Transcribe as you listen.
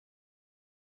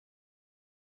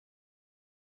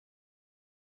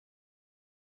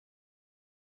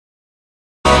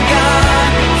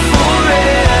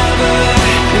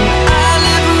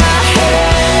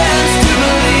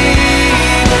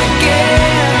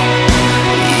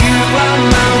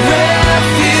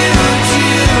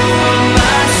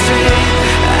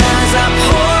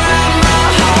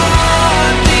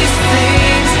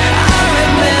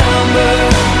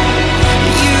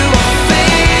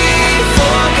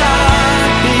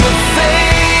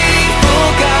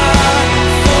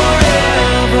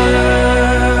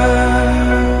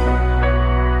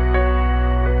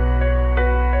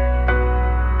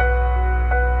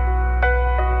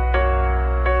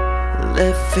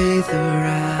faith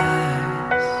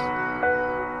arise.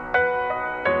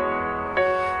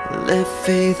 Let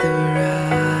faith arise.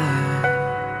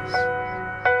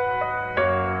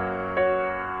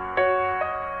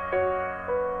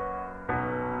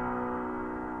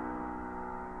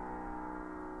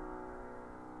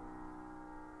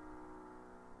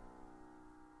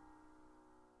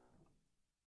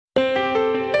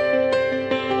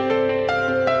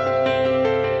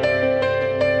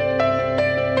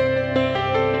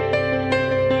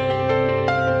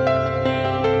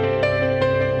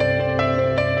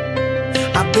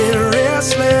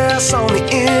 On the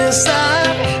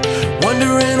inside,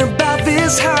 wondering about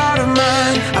this heart of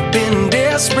mine. I've been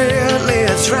desperately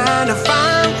trying to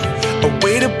find a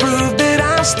way to prove that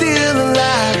I'm still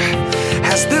alive.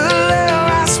 Has the love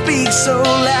I speak so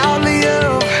loudly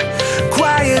of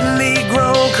quietly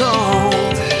grown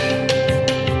cold?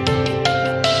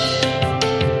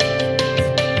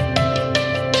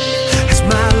 Has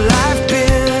my life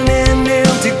been an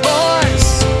empty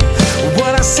voice?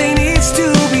 What I say needs to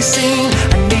be seen.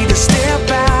 Step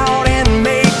out and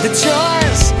make the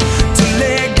choice to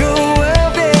let go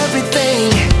of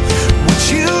everything. Would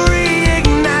you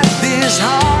reignite this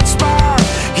heart spark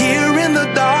here in the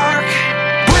dark?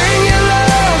 Bring your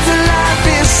love to life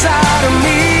inside of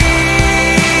me.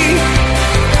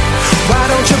 Why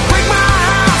don't you break my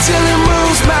heart till it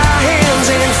moves my hands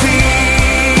and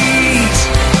feet?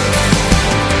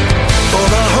 For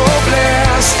the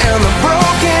hopeless and the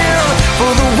broken,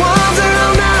 for the ones that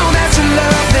don't know that you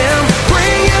love them.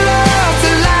 Bring your love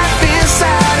to life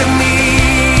inside of me.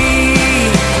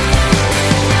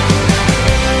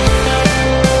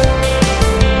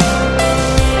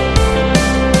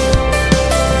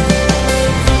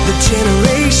 The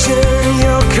generation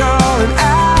you're calling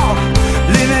out,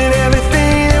 living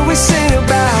everything that we sing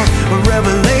about. A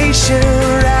revelation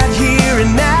right here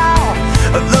and now,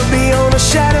 a love beyond a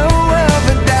shadow of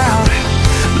a doubt.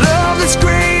 Love that's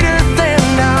greater than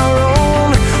our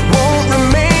own won't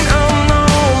remain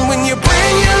unknown. When you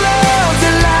bring your love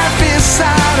to life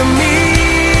inside of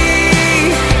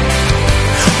me,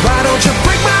 why don't you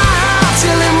break my heart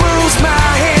till it moves my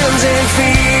hands and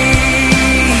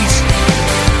feet?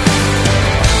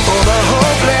 For the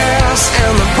hopeless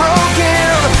and the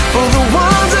broken, for the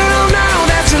ones that don't know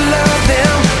that you love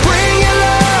them. Bring your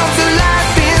love to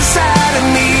life inside of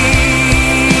me.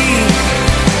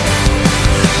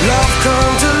 Love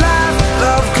come to life,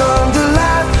 love come to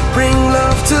life. Bring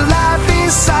love to life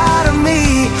inside of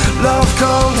me. Love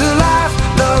come to life,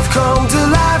 love come to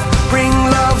life. Bring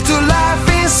love to life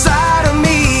inside of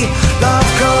me. Love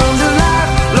come to life,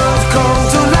 love come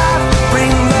to life.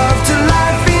 Bring love to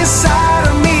life inside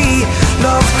of me.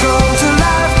 Love come to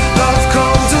life, love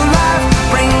come to life.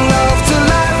 Bring love to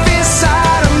life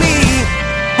inside of me.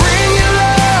 Bring your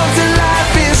love to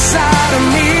life inside of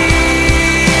me.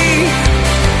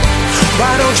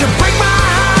 Why don't you break my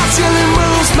heart till it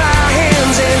moves my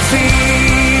hands and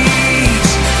feet?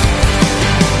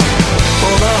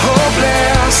 For the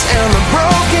hopeless and the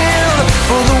broken,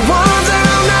 for the ones that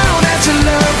don't know that you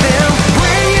love them.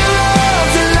 Bring your love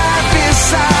to life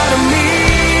inside of me.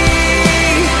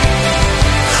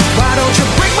 Why don't you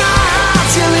break my heart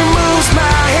till it moves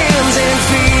my hands and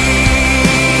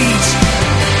feet?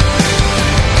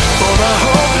 For the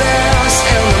hopeless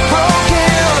and the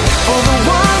broken, for the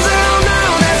ones that don't know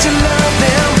that you love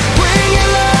them. Bring your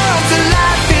love to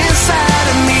life inside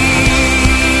of me.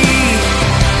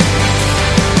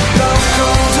 Love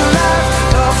come to life,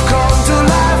 love come to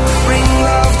life. Bring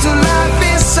love to life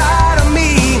inside of me.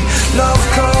 Love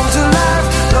come to life,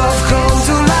 love come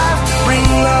to life. Bring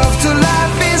love to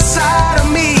life inside of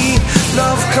me.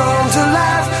 Love come to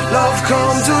life, love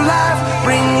come to life.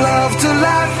 Bring love to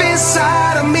life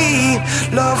inside of me.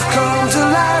 Love come to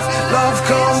life, love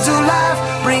come to life.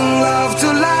 Bring love to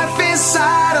life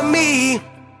inside of me.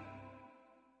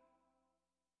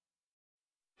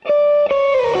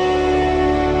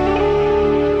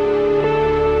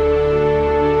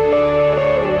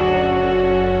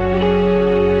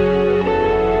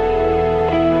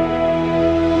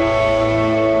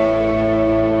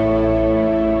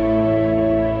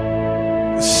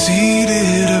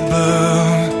 Seated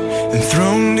above,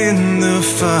 enthroned in the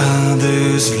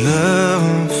Father's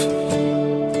love,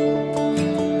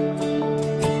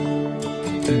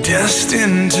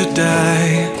 destined to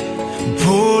die,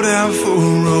 poured out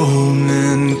for all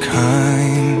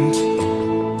mankind.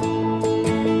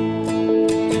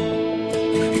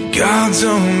 God's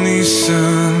only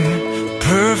Son,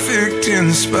 perfect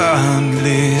and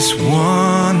spotless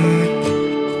one.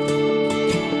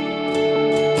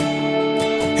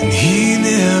 And He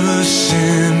never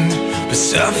sinned, but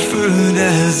suffered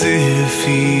as if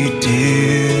he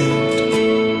did.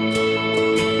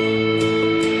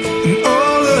 And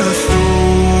all authority,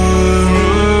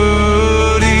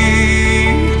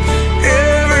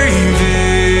 every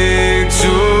victory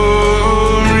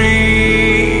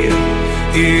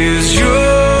is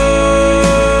yours.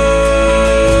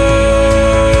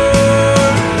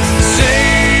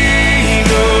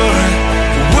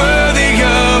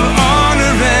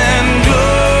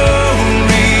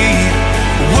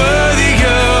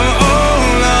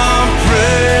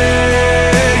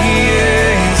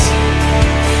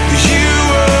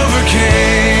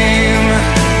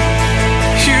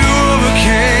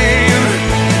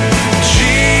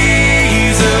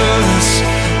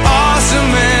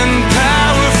 Awesome and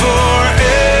powerful.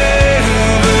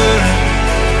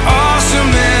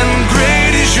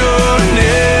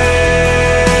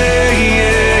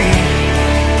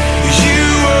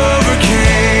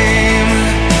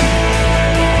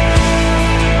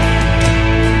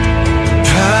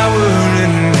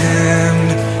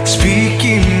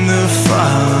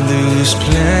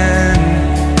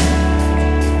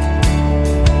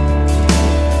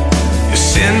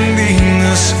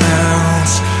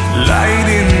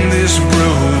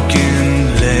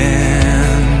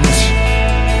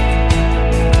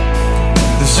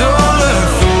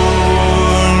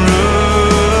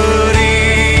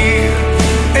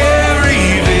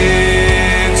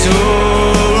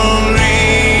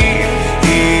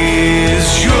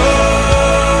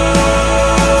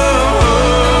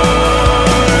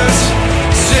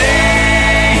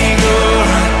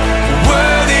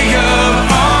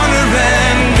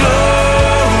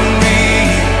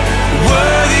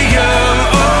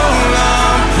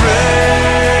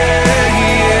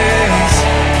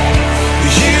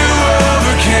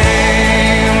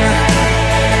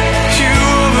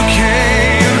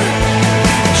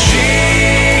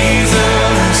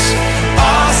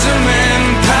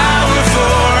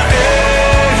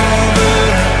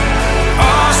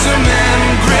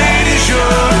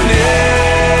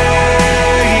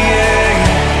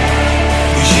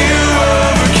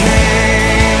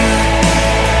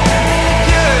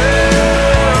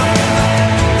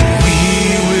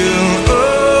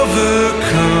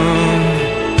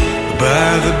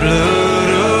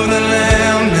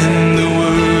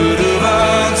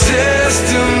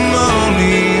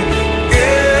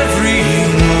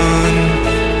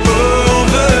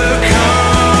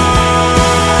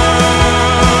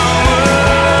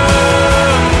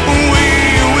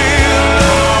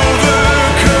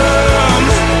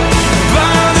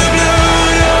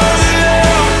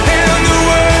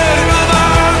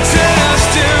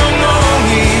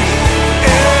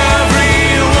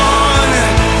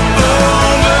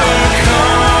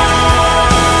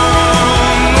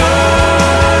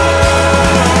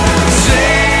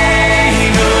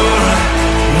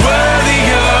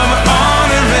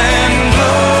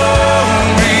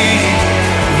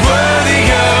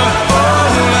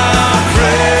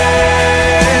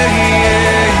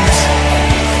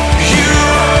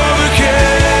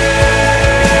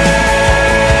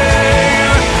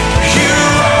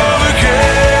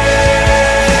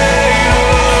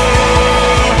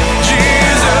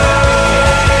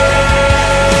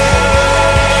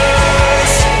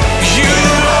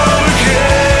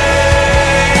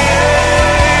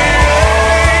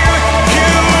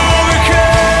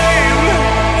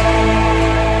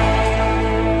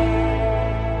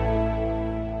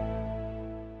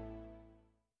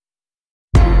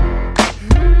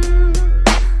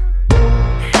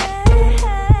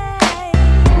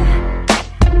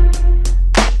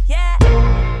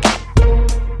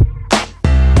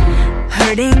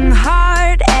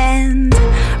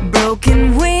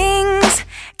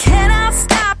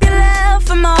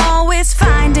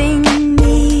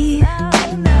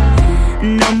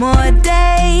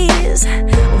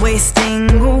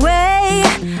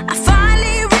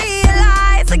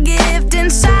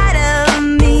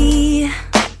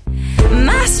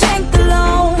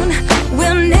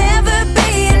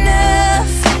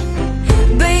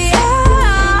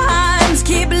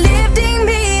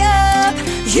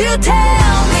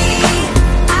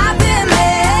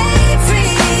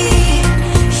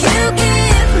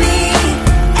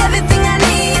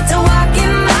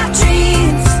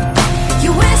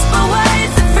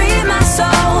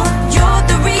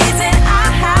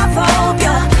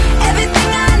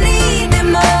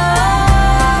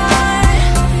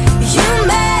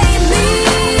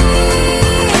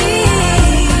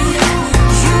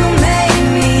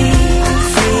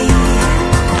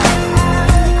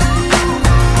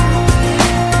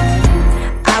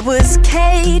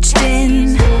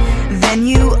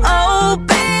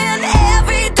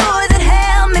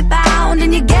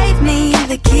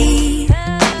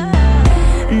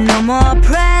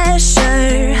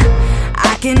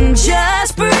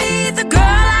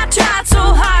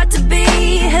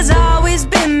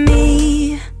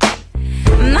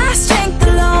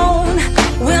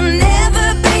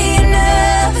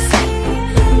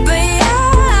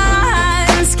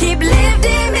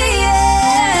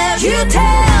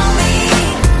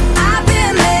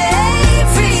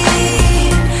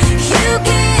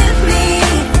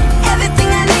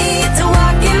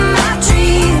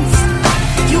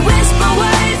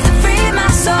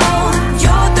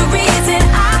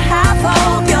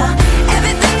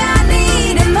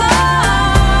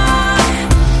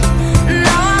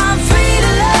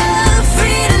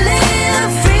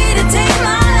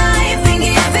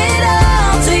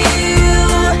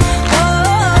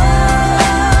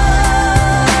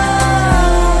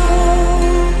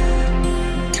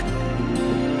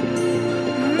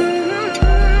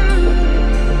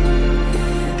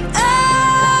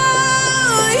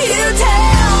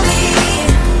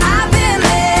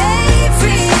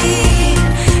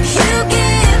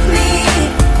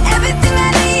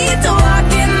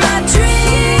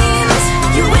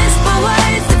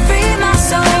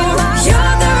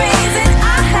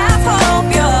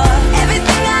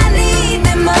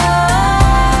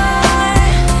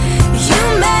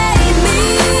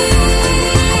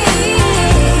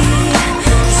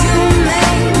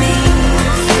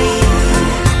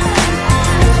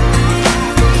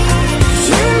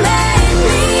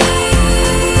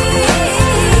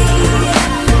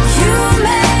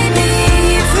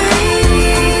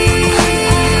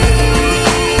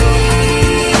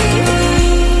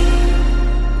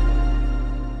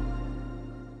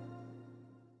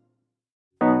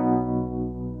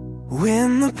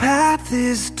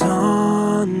 is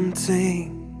daunting,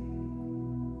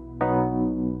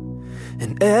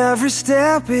 and every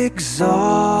step exhausting.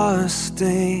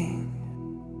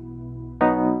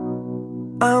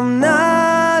 I'm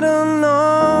not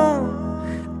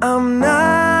alone, I'm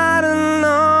not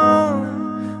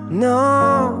alone,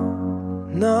 no,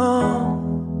 no.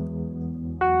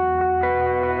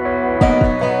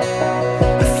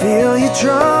 I feel you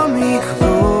draw me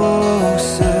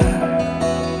closer,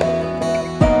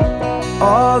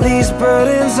 all these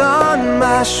burdens on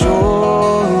my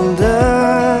shoulder.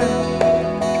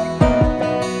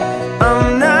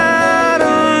 I'm not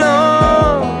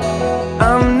alone,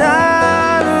 I'm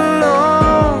not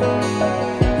alone.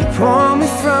 You pull me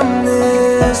from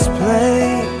this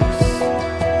place.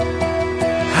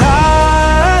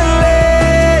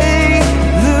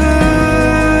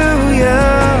 Hallelujah,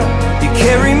 you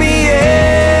carry me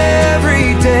every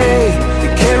day, you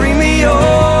carry me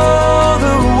all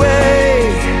the way.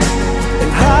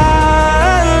 And hallelujah,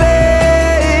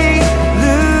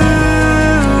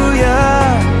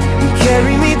 you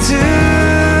carry me to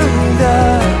the,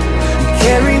 you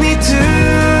carry me to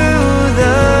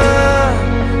the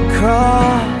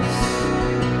cross.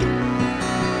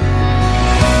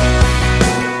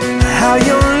 How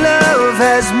your love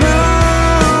has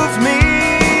moved me,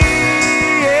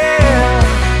 yeah,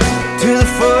 to the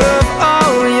full of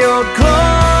all your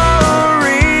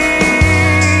glory.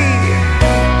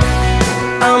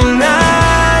 I'm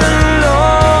not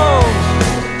alone,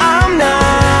 I'm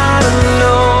not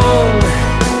alone,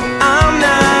 I'm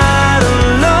not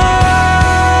alone.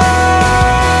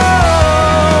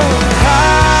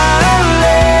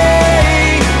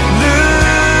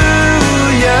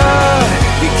 Hallelujah,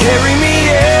 you carry me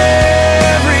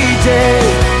every day,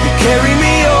 you carry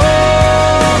me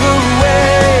all the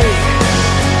way.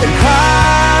 And hallelujah,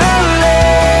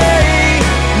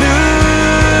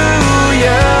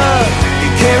 you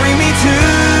carry me to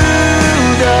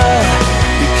the,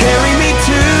 you carry me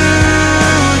to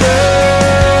the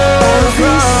all of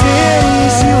these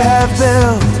cities you have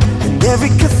built, and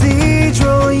every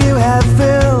cathedral you have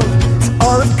filled. To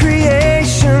all of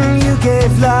creation you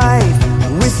gave life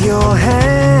with your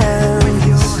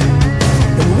hands,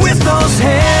 and with those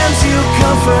hands you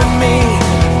comfort me,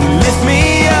 you lift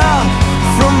me up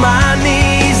from my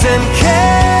knees and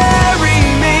carry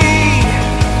me,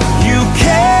 you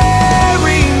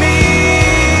carry me.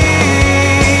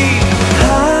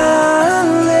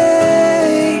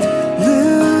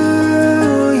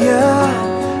 Hallelujah,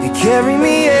 you carry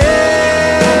me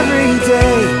every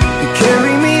day, you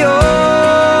carry me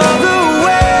all the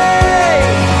way.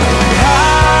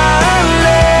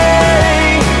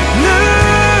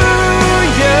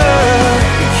 Hallelujah,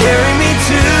 you carry me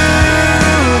to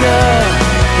the,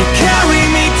 you carry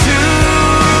me to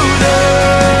the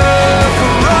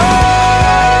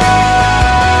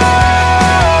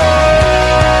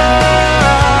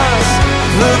cross,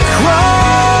 the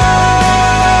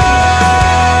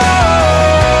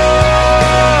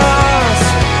cross.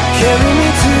 Carry me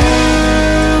to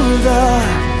the,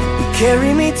 you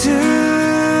carry me to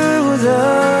the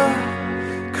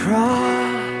cross.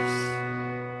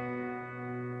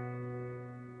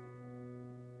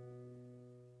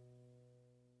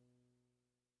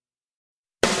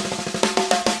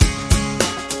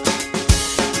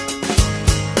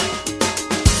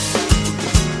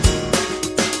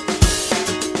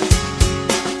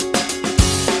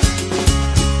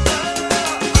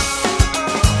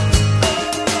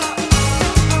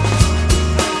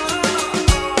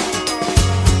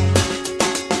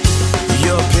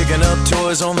 You're picking up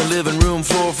toys on the living room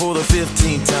floor for the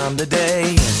 15th time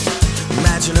today.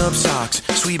 Matching up socks,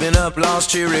 sweeping up lost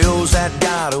Cheerios that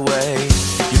got away.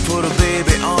 You put a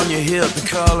baby on your hip, the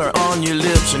color on your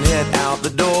lips, and head out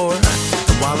the door.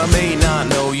 And while I may not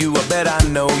know you, I bet I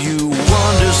know you.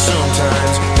 Wonder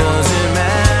sometimes, does it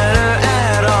matter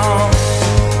at all?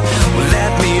 Well,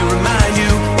 let me remind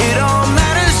you, it all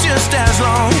matters just as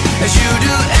long as you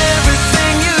do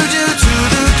everything you do to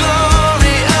the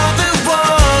glory of the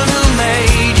one who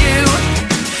made you.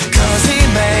 'Cause he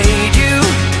made you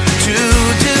to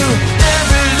do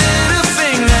every little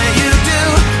thing that you do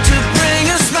to bring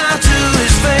a smile to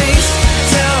his face.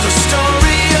 Tell the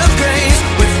story of grace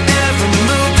with every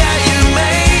move that you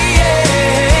make,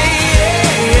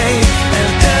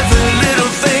 and every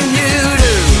little thing you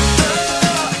do.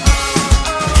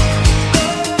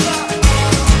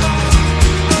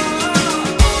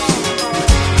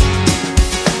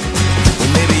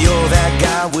 Well, maybe you're that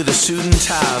guy with a suit and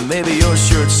tie. Maybe your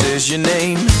shirt says your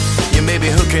name. You may be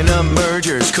hooking up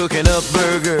mergers, cooking up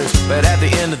burgers, but at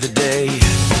the end of the day,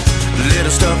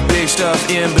 Little stuff, big stuff,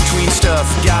 in between stuff,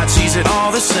 God sees it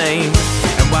all the same.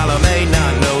 And while I may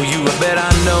not know you, I bet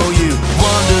I know you.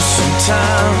 Wonder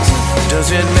sometimes,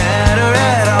 does it matter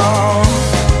at all?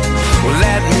 Well,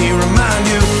 let me remind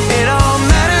you, it all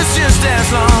matters just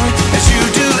as long as you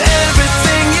do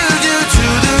everything you do to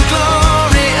the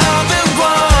glory of the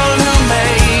one who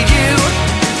made you.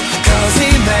 'Cause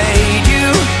he made you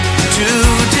to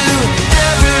do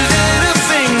every little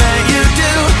thing that you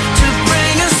do to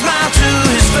bring a smile to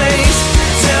his face.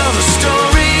 Tell the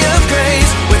story of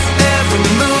grace with every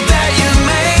move that you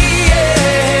make,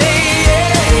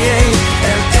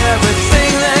 and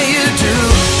everything that you do.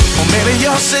 Or maybe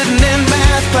you're sitting in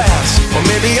math class, or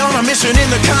maybe on a mission in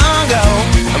the Congo,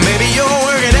 or maybe you're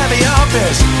working at the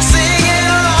office, singing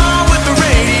along with the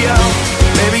radio.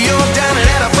 Maybe you're dining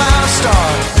at a 5-star,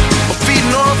 or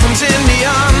feeding orphans in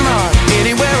Myanmar.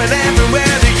 Anywhere and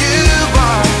everywhere that you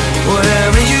are,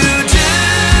 whatever you do,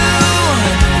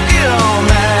 it all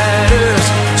matters.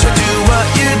 So do what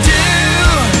you do,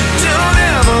 don't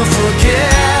ever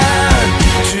forget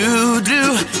to do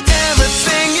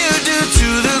everything you do to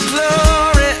the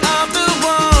glory of the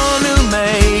one who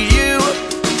made you.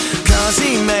 'Cause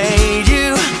he made you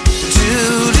to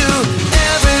do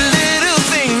every little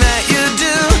thing that you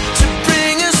do to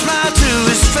bring a smile to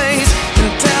his face and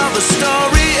tell the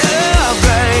story of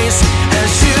grace.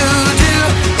 As you do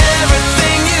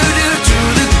everything you do to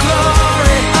the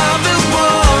glory of the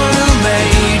one who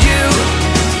made you.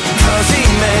 'Cause he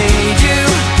made you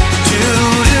to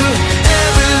do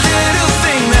every little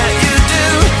thing that you do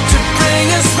to bring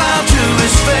a smile to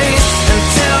his face and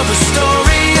tell the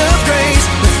story of grace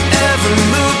with every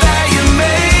move that you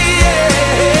make,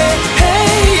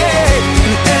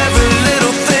 and every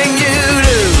little thing you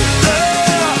do.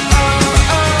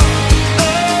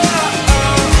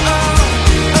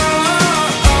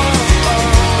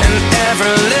 And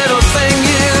every little thing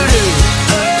you do.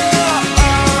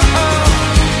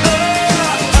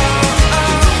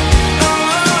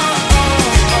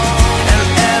 And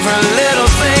every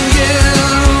little thing you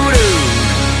do.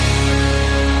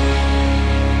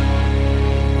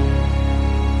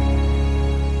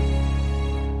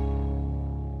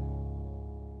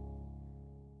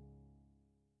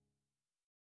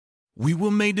 We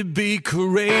were made to be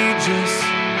courageous.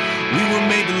 We were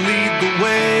made to lead the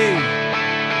way.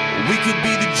 We could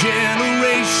be the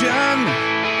generation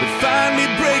that finally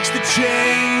breaks the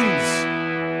chains.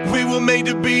 We were made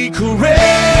to be courageous.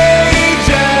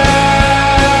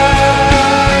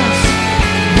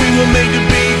 We were made to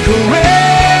be courageous.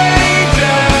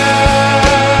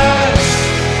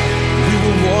 We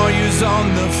were warriors on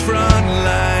the front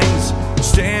lines,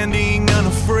 standing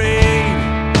unafraid.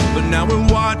 But now we're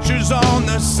watchers on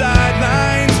the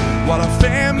sidelines while our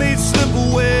families slip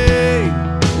away.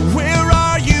 Where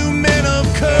are you, men of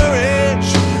courage?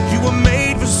 You were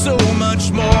made for so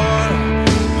much more.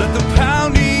 Let the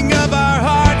pounding of our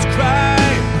hearts cry,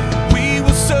 we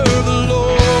will serve the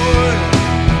Lord.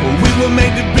 We were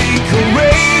made to be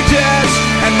courageous,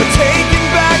 and we're taking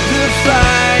back the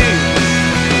fight.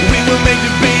 We were made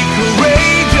to be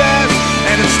courageous,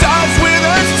 and it starts with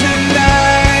us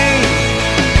tonight.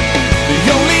 The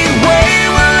only way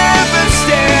we'll ever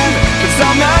stand is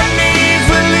on our knees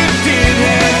with lifted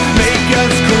hands. Make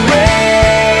us courageous,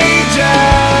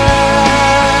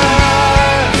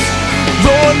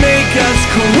 Lord, make us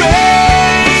courageous.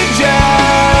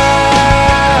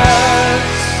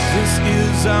 This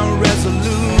is our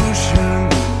resolution,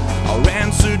 our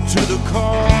answer to the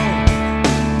call.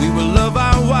 We will love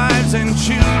our wives and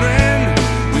children.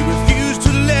 We refuse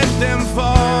to let them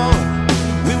fall.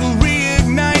 We will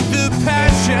reignite the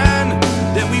passion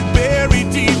that we bury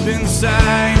deep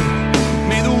inside.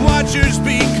 May the watchers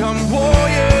become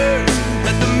warriors.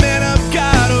 Let the men of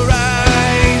God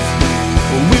arise.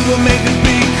 We were made to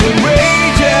be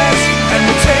courageous, and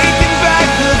we're taking back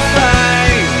the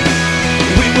fight.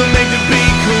 We were made to be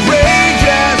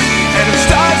courageous, and it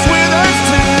starts with us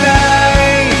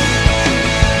tonight.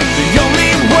 The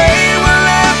only way we'll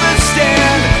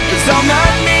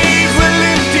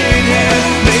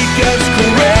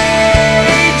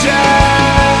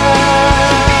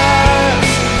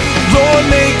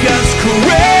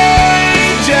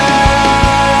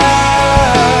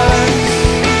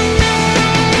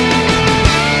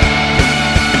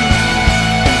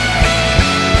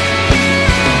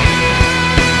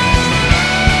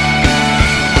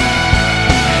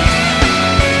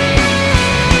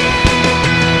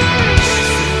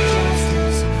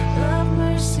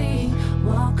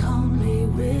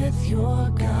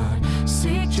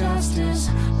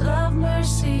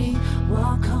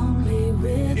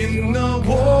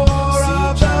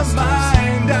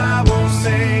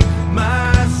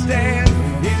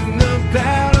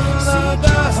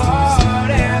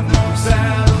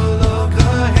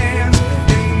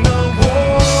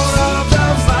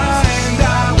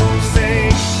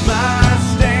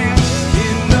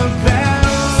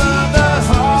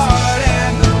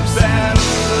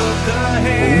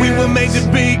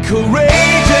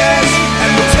courageous, and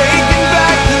we're taking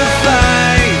back the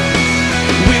fight.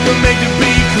 We were made to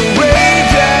be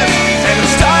courageous, and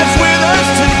it starts with us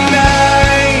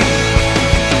tonight.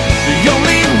 The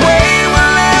only way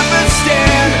we'll ever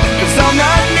stand is on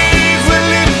our knees with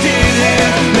lifted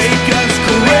hands. Make us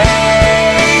courageous,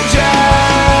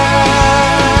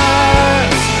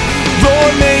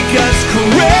 Lord, make us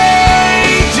courageous.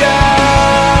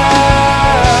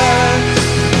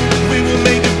 We were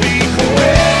made to be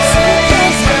courageous.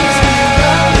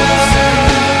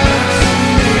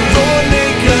 Lord,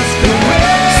 make us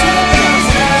courageous.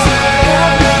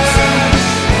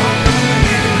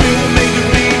 We were made to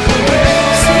be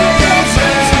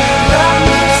courageous.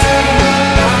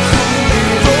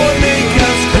 Lord, make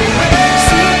us courageous.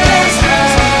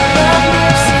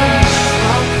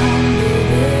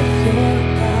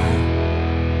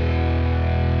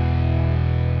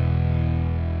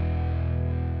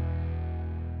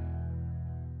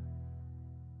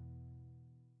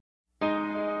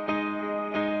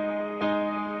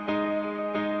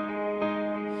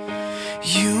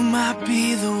 You might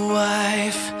be the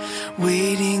wife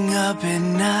waiting up at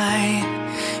night.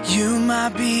 You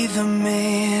might be the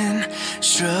man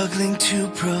struggling to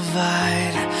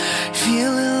provide,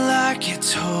 feeling like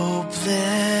it's hopeless.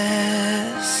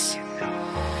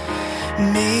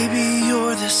 Maybe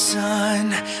you're the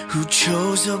son who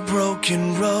chose a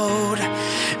broken road.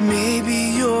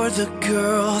 Maybe you're the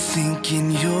girl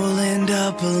thinking you'll end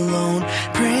up alone,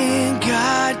 praying,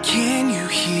 God, can you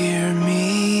hear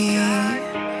me?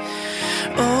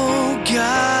 Oh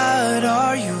God,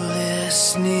 are you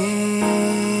listening?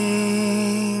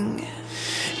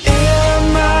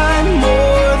 Am I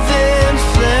more than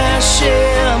flesh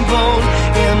and bone?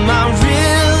 Am I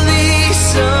really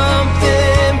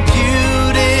something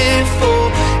beautiful?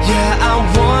 Yeah, I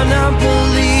wanna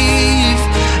believe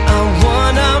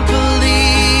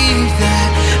that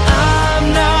I'm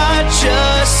not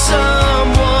just some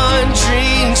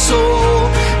wandering soul,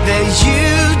 that you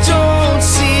don't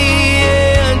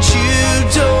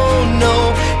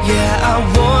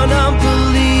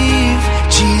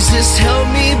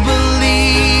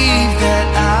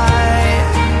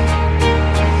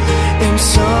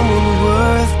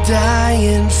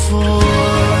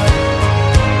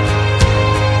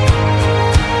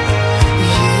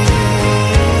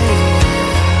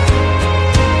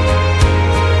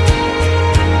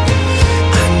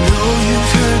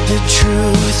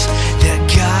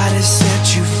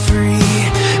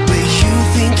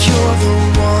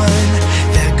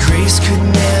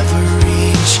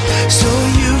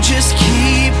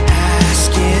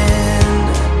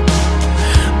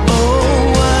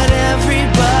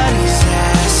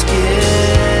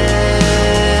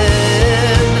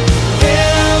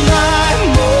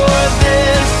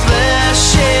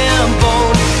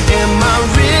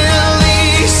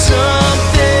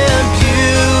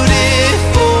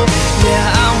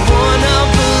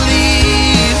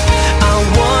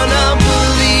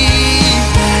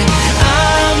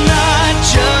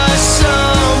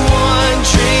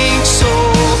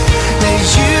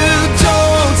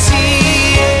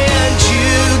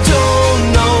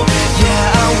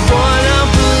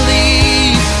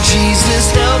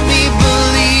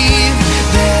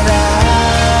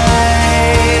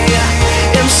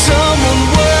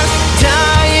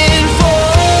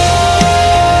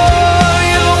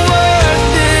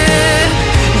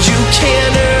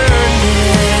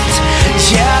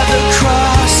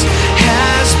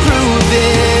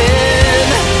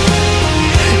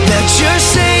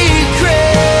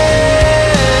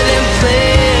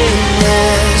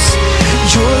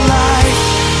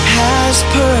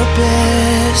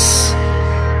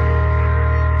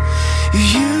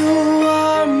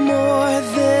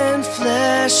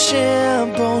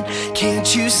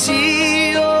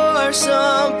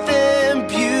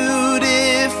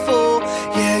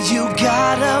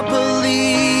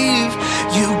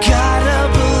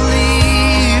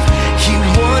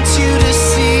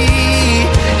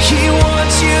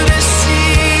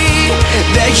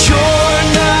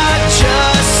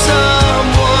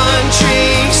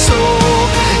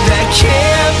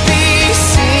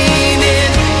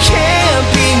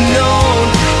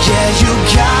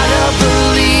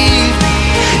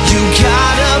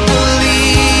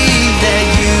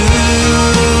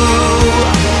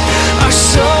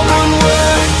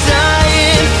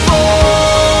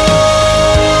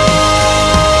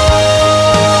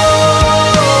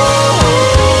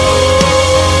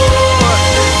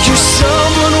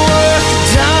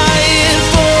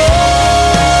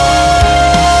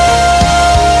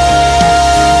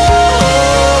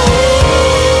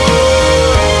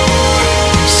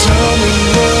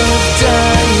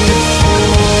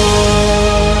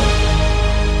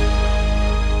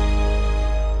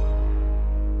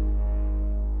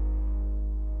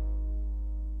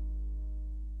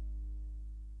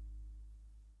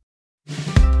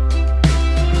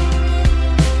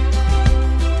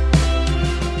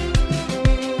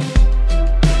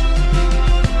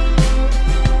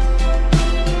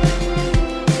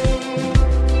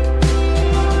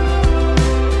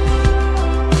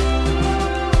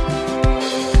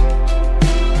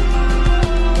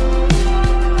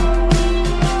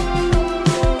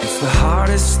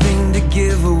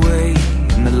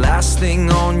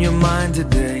find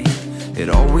today, it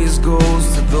always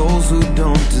goes to those who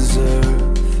don't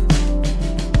deserve.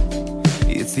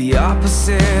 It's the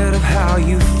opposite of how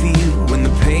you feel when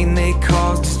the pain they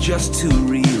caused is just too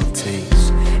real.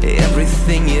 Takes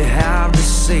everything you have to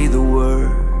say the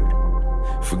word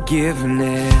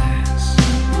forgiveness.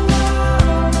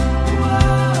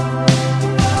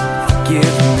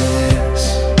 Forgiveness.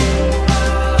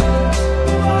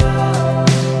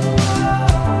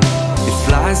 It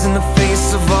flies in the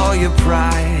face of all your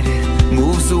pride. It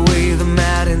moves away the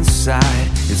mad inside.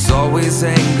 It's always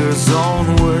anger's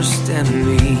own worst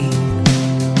enemy.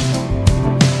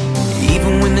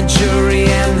 Even when the jury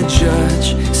and the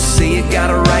judge say you got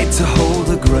a right to hold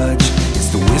a grudge, it's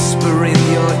the whisper in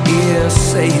your ear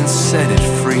saying set it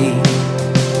free.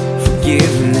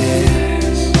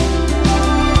 Forgiveness.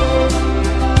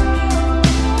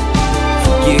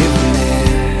 Forgiveness.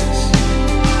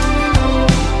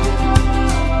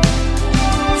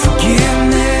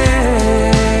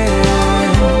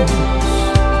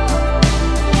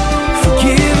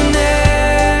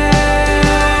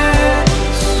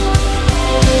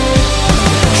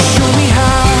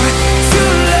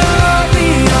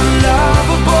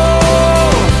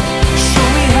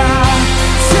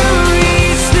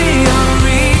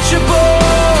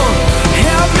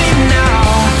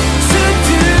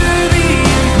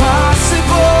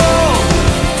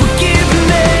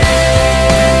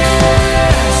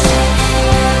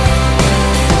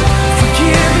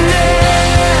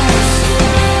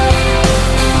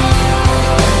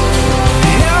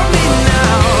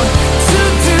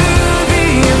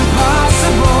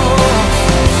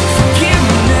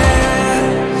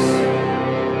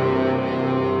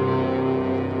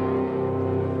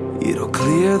 It'll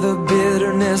clear the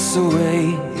bitterness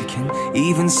away. It can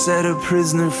even set a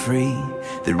prisoner free.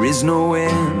 There is no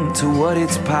end to what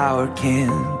its power can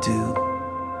do.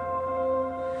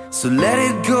 So let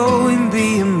it go and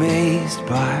be amazed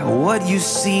by what you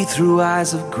see through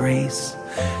eyes of grace.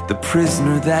 The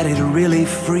prisoner that it really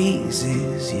frees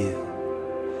is you.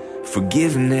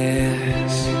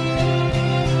 Forgiveness.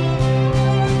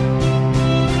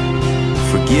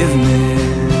 Forgiveness.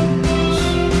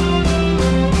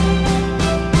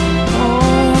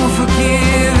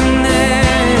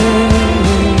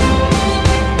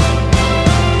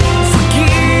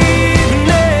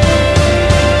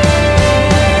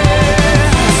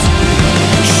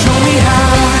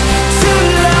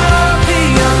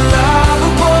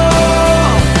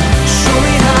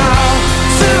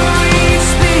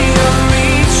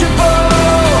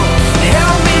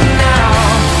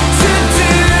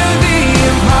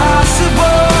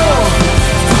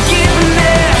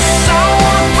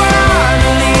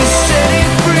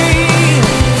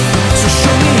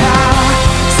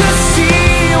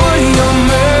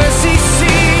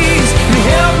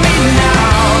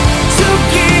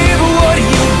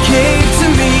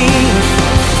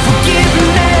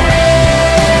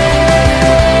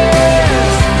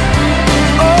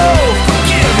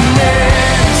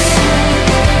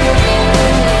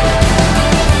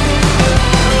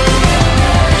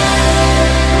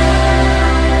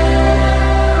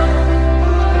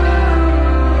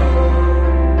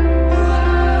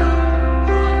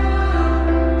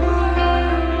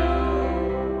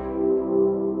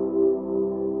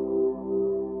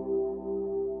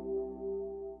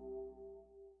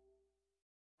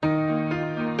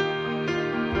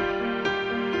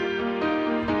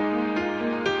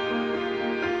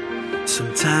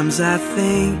 Sometimes I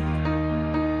think,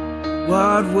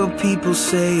 what will people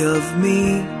say of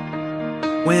me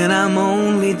when I'm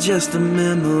only just a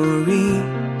memory?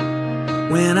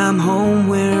 When I'm home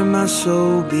where my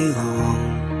soul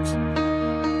belongs.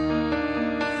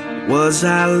 Was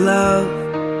I loved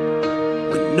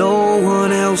when no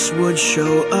one else would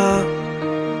show up?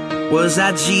 Was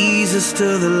I Jesus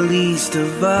to the least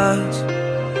of us?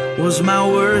 Was my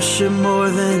worship more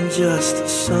than just a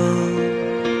song?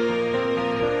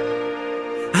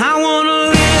 I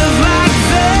wanna live like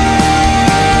that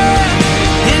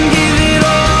and give it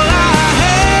all I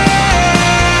have,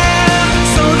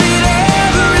 so that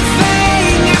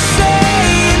everything I say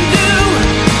and do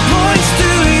points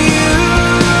to you.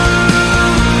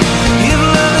 If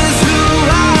love is who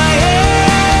I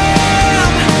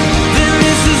am, then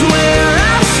this is where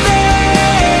I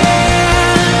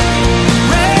stand,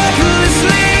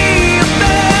 recklessly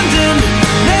abandoned,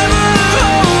 never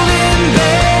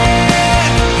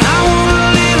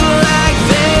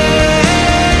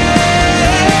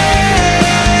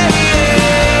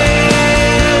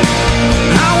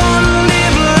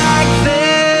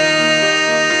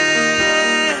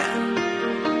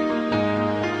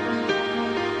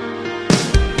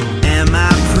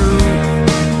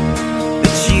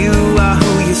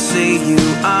you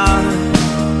are,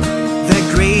 that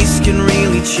grace can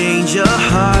really change your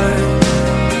heart.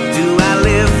 Do I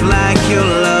live like your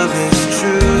love is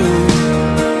true?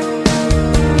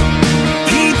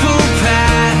 People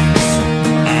pass,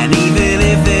 and even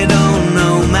if they don't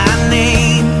know my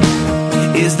name,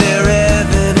 is there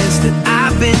evidence that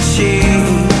I've been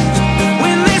changed?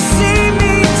 When they see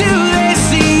me, do they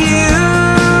see you?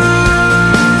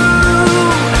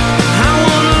 I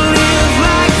wanna live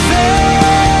like that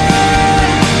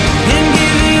and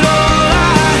give it all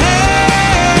I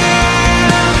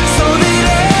have, so that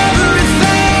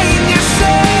everything I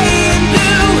say and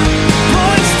do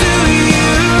points to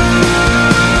you.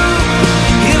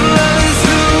 If love is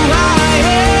who I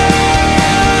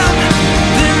am,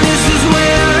 then this is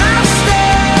where I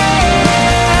stand.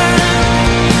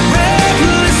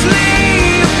 Recklessly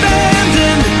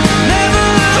abandoned, never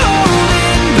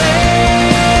holding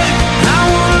back. I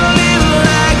wanna live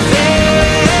like that.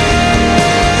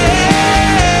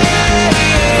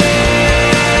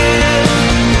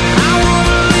 I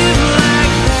wanna live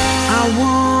like that. I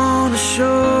wanna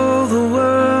show the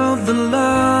world the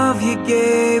love you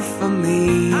gave for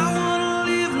me. I wanna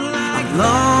live like I'm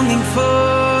longing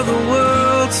for the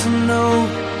world to know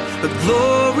the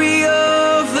glory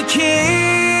of the King.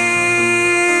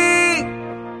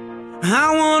 I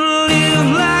wanna live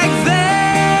like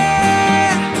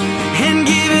that and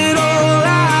give it all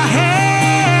I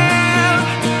have,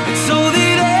 so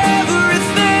that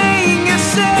everything I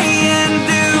say and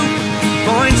do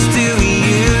points to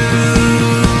you.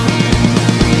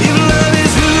 If love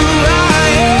is who I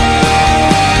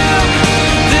am,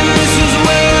 then this is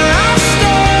where I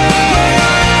stand.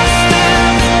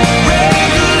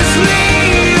 Recklessly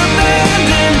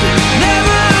abandoned,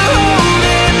 never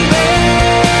holding back.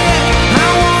 I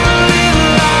wanna live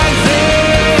like that.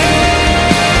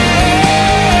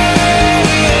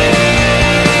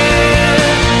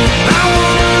 I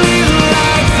wanna live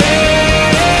like that. I wanna live like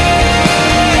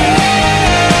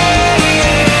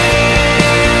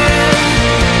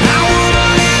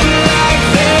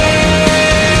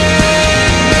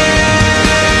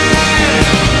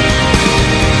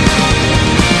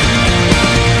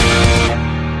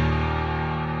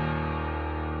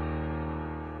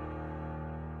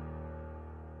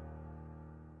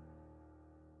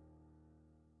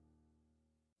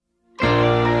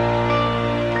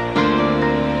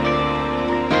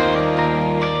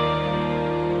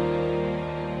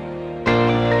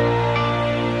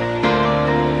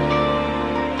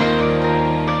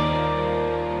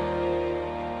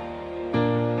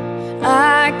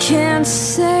I can't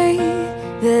say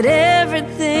that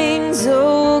everything's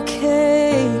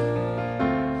okay,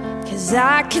 'cause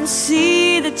I can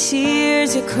see the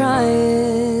tears you're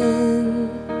crying.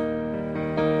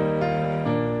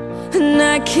 And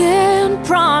I can't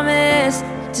promise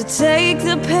to take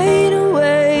the pain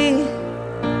away,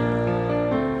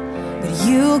 but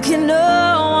you can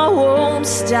know I won't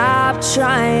stop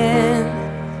trying.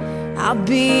 I'll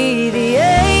be the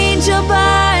angel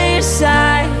by your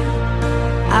side.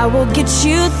 I will get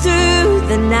you through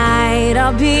the night.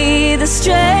 I'll be the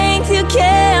strength you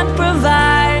can't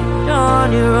provide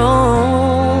on your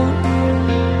own.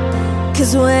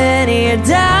 'Cause when you're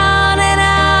down and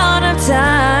out of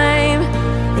time,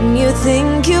 and you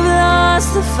think you've lost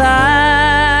the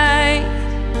fight,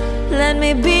 let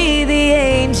me be the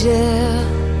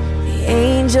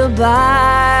angel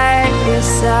by your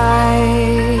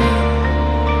side.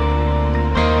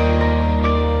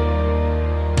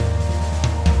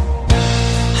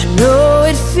 know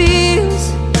it feels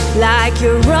like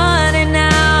you're running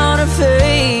out of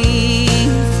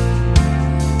faith,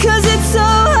 'cause it's so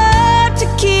hard to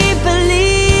keep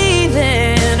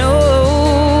believing.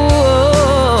 Oh,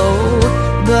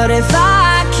 but if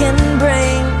I can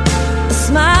bring a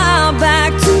smile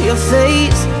back to your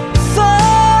face for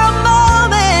a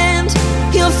moment,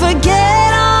 you'll forget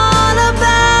all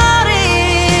about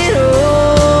it.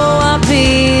 Oh, I'll be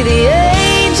the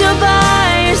angel by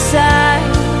your side.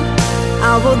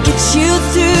 I will get you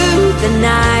through the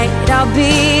night. I'll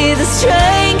be the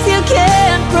strength you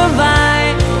can't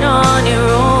provide on your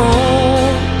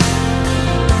own.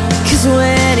 'Cause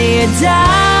when you're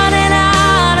down and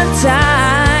out of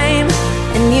time,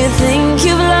 and you think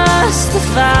you've lost the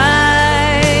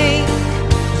fight,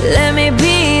 let me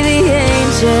be the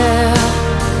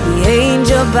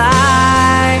angel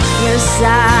by your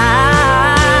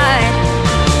side.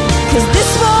 'Cause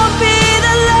this won't be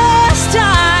the last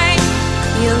time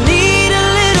you'll need a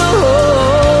little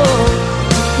hope,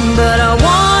 but I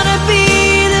wanna be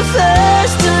the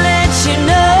first to let you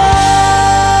know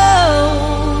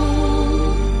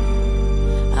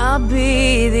I'll be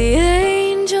the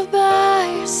angel by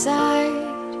your side.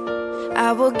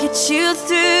 get you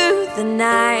through the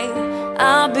night.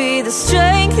 I'll be the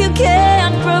strength you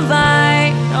can't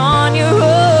provide on your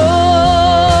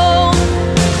own.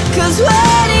 'Cause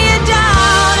when you're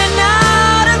down and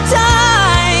out of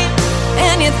time,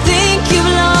 and you think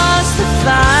you've lost the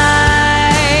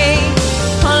fight,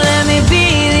 oh, let me be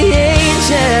the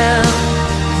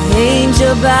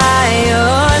angel by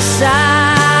your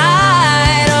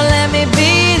side. Oh, let me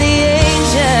be the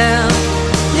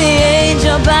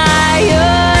angel by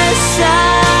your side.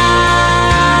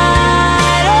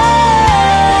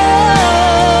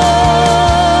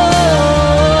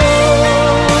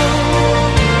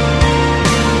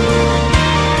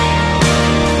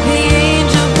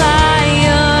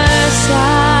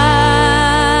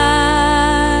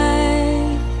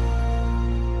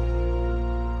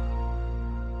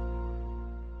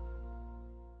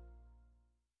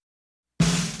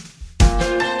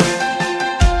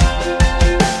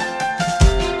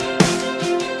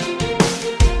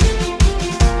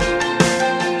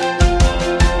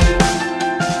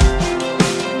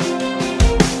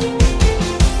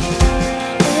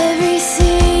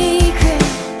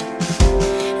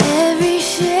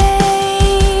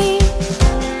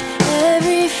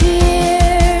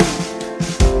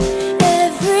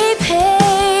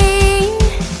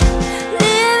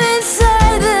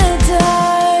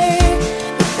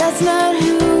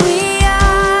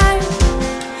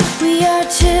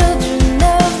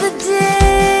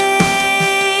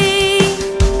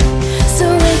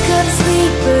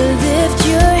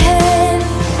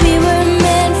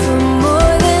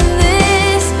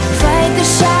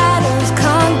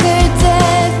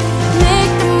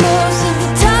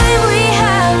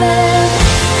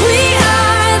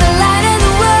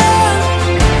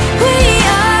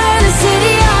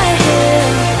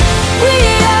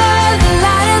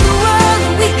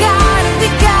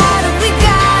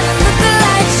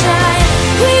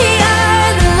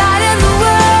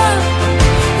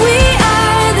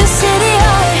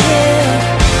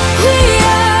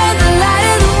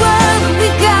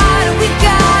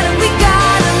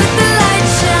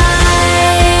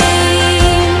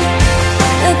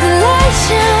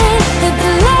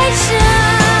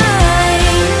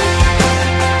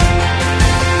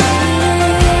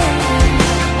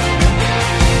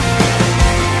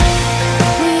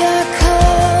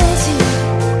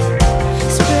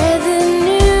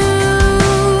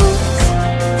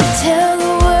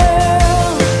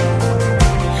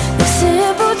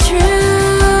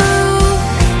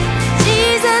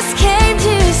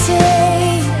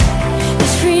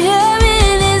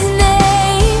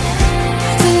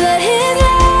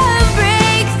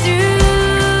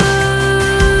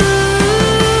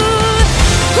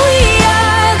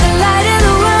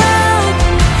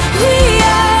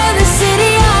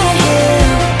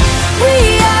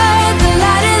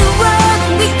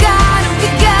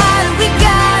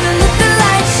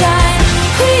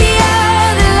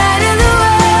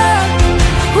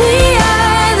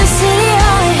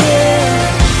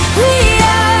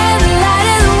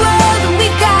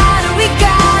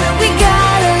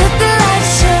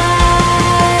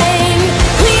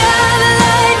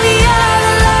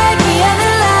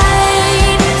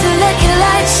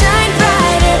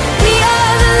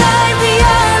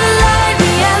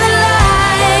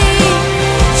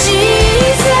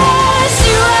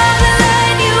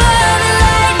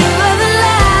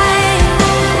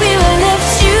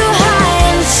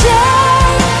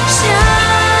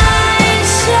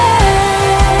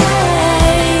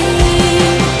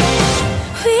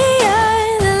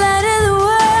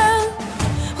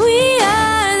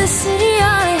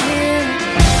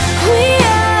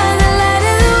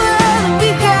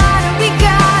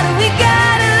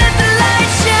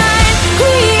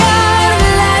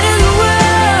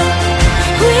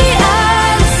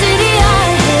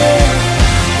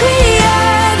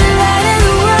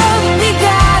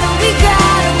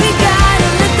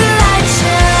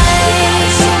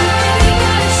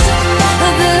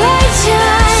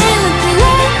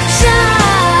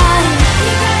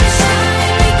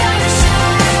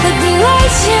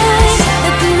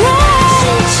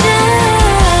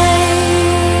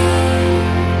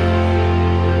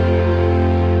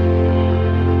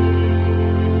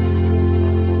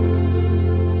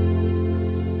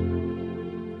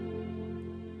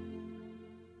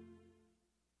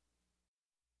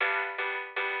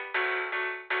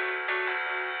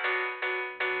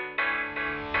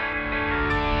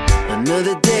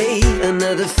 Another day,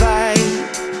 another fight.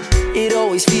 It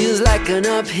always feels like an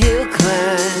uphill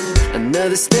climb.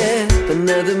 Another step,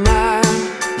 another mile.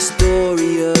 The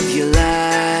story of your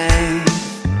life.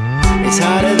 It's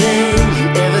harder than you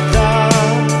ever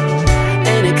thought,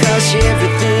 and it costs you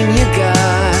everything you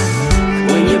got.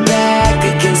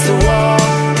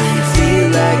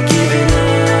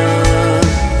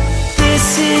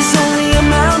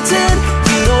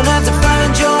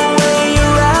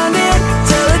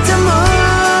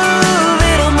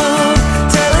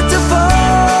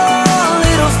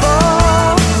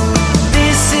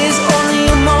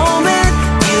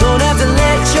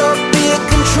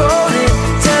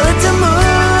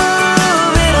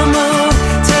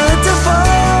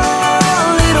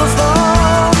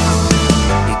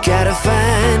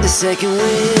 second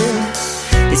wind.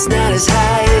 It's not as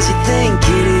high as you think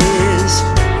it is.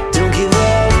 Don't give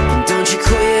up and don't you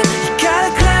quit. You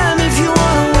gotta climb if you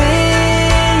wanna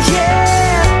win,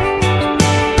 yeah.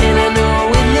 And I know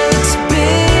it looks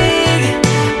big,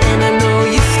 and I know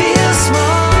you feel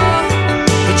small,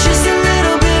 but just a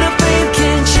little bit of faith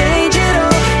can change it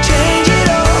all, change it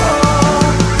all.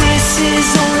 This is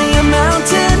only a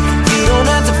mountain. You don't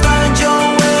have to find your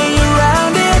way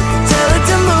around it. Tell it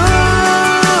to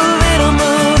move, it'll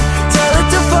move. Tell it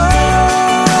to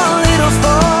fall, it'll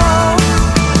fall.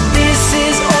 This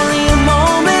is only a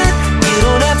moment. You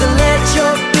don't have to let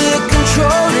your fear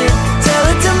control it. Tell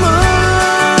it to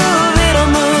move,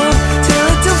 it'll move. Tell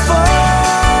it to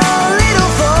fall,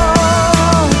 it'll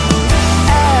fall.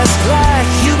 Ask like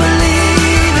you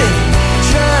believe it.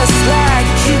 Trust like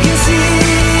you can see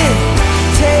it.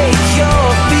 Take your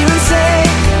fear and say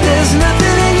there's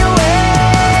nothing in your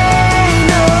way,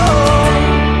 no.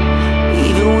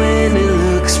 Even when it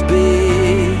looks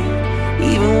big,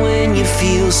 even when you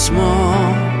feel small,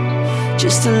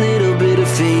 just a little bit of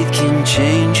faith can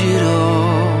change it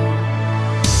all.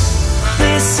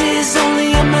 This is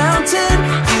only a mountain.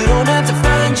 You don't have to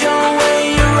find your way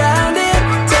around it.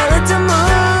 Tell it to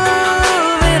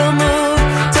move, it'll move.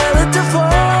 Tell it to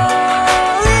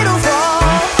fall, it'll fall.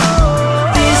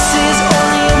 This is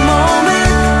only a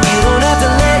moment. You don't have to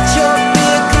let your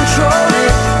fear control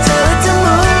it. Tell it to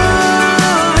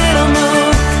move, it'll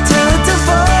move. Tell it to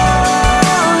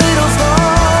fall, it'll fall.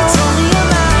 It's only a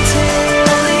mountain,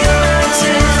 only a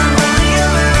mountain, only a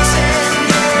mountain,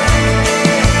 yeah.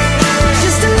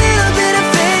 Just a little bit of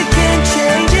faith can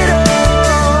change it all.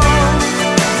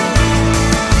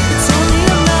 It's only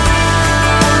a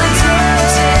mountain,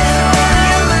 only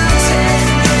a mountain,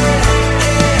 yeah.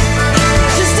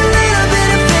 Just a little bit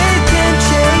of faith can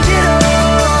change it all.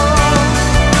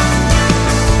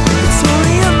 It's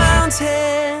only a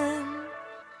mountain.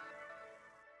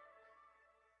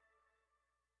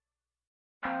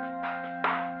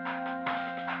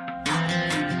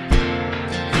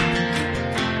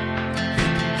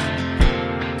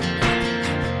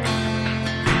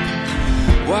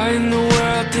 Why in the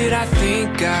world did I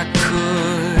think I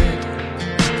could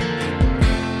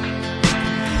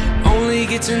only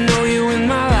get to know you when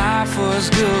my life was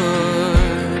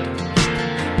good?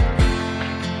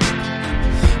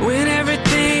 When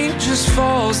everything just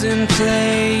falls in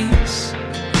place,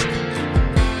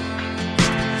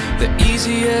 the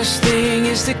easiest thing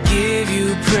is to give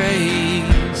you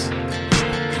praise.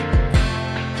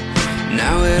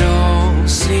 Now it all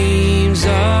seems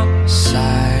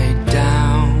upside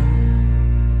down,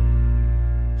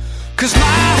 'cause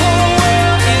my whole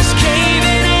world is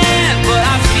caving in, but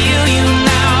I feel you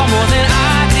now more than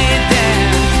I did then.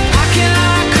 How can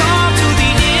I come to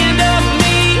the end of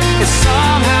me and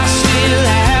somehow still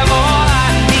have all I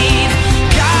need?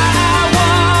 God, I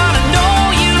wanna know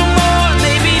you more.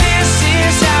 Maybe this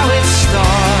is how it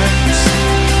starts.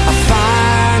 I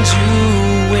find you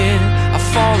when I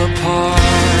fall apart.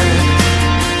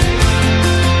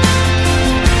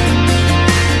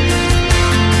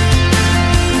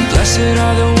 Blessed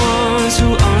are the ones who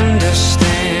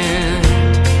understand.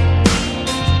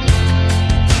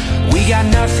 We got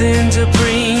nothing to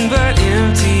bring but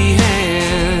empty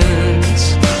hands,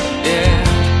 yeah.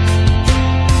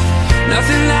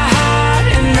 Nothing to hide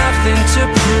and nothing to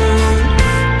prove,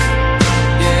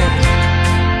 yeah.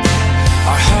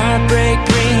 Our heartbreak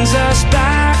brings us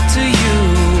back to you,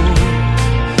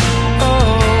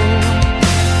 oh,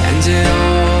 and it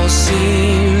all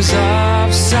seems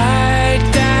upside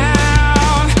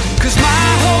down, 'cause my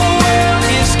whole world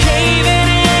is caving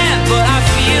in, but I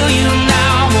feel you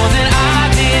now more than I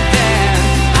did then.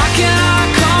 How can I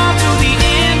come to the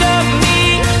end of me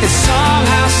and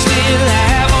somehow still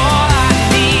have all I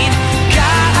need?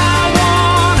 God, I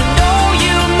wanna know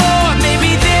you more.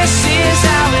 Maybe this is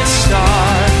how it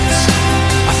starts.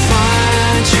 I find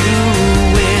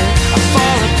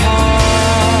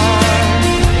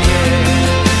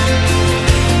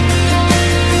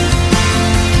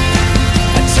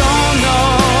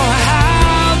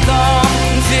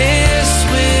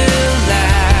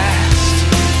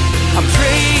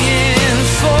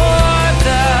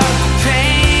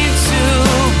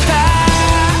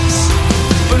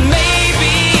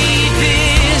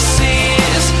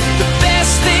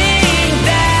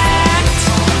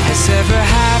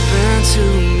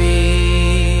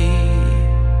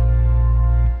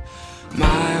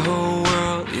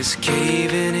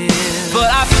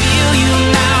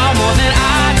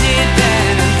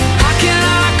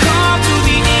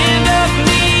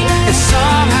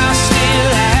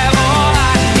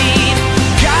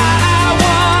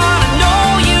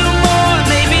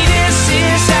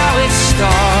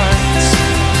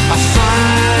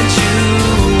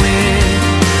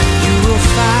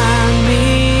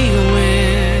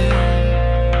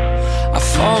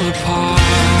fall apart.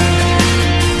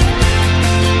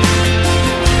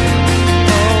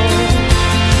 Oh,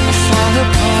 I fall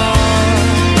apart.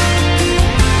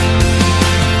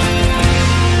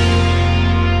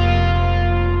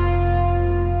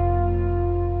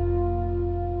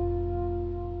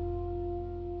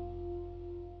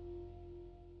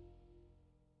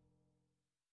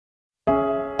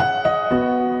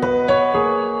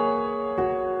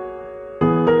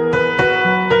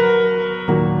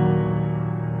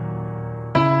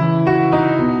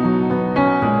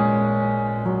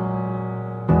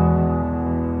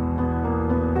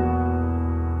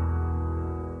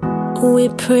 We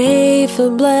pray for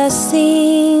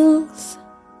blessings,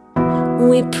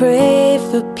 we pray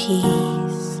for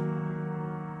peace,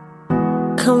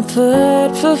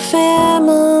 comfort for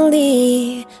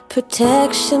family,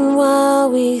 protection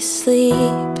while we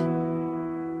sleep.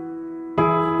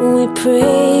 We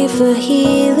pray for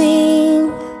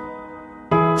healing,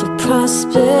 for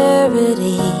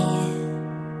prosperity.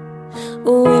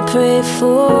 We pray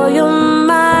for your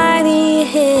mighty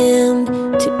hand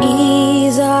to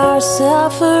ease our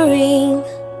suffering.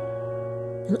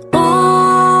 And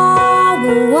all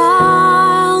the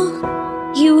while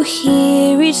you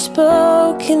hear each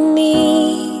spoken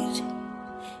need.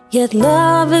 Yet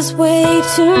love is way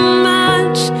too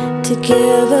much to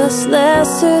give us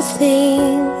lesser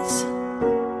things.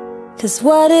 'Cause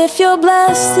what if your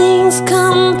blessings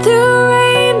come through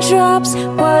raindrops?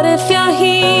 What if your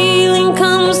healing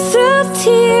comes through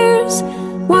tears?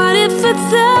 What if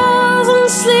 1,000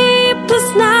 sleepless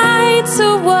nights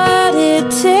are what it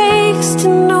takes to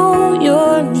know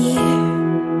you're near?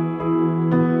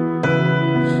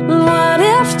 What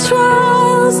if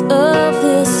trials of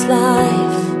this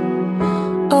life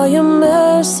are your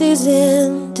mercies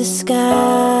in disguise?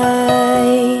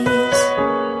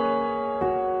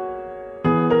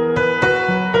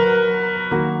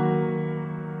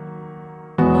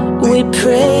 We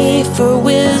pray for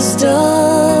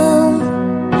wisdom,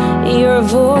 your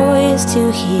voice to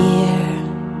hear.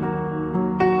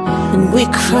 And we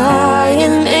cry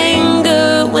in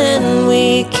anger when we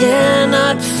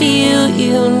cannot feel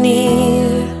you near.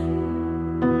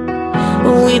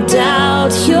 We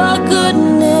doubt your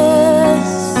goodness,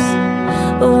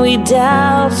 we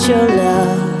doubt your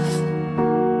love,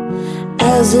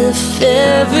 as if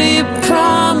every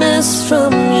promise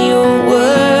from your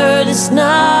word is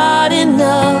not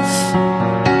enough.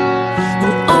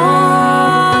 And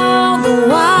all the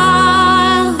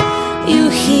while you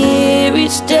hear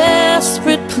each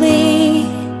desperate plea,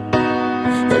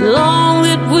 and long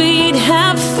that we'd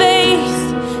have faith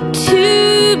to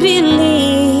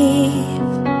believe.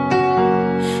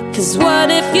 'Cause what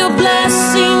if your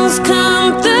blessings come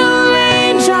through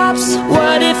raindrops?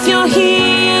 What if your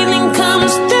healing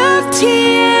comes through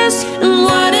tears? And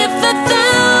what if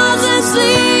 1,000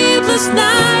 sleepless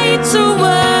nights are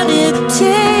what it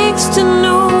takes to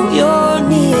know you're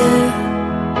near?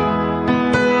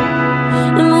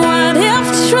 And what if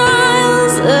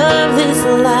trials of this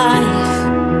life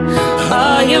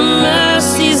are your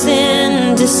mercies in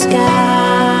disguise?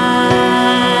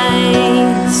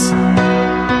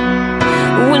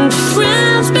 When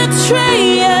friends betray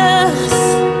us,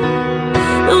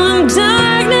 when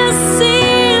darkness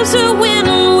seems to win,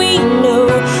 we know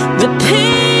the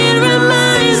pain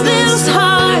reminds this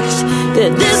heart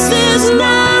that this is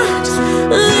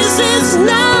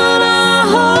not our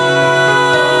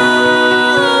home.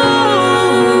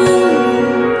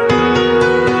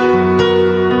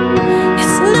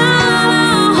 It's not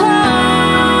our home.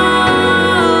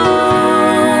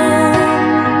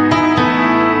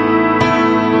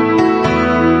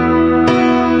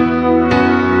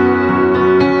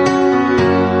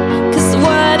 'Cause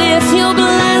what if your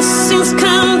blessings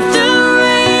come through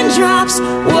raindrops?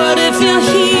 What if your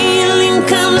healing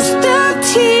comes through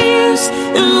tears?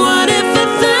 And what if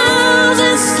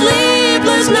 1,000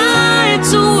 sleepless nights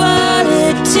are what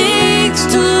it takes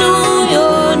to know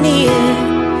you're near?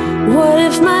 What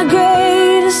if my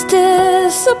greatest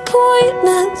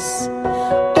disappointments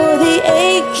or the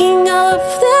aching of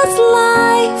this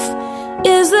life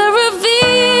is the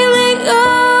revealing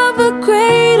of a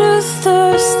greater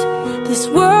thirst this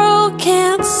world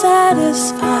can't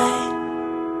satisfy?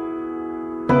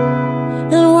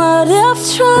 And what if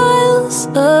trials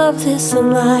of this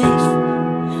life,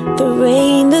 the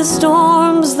rain, the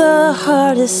storms, the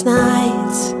hardest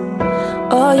nights,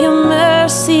 are your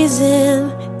mercies in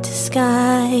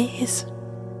disguise?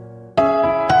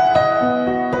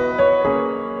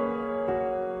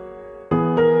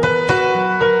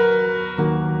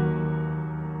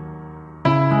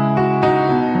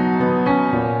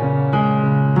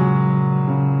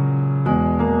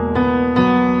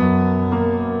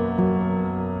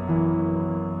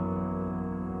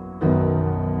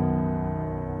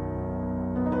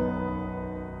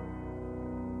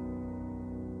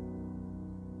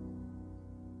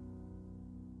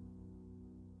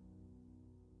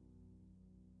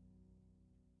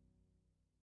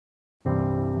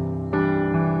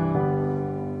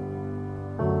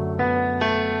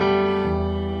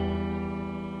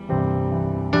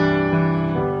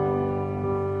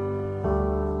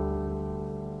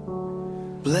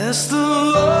 Bless the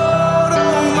Lord,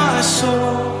 oh my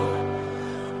soul,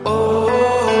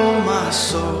 oh my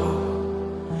soul.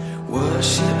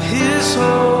 Worship His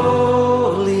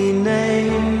holy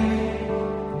name.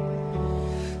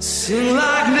 Sing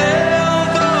like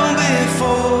never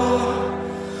before,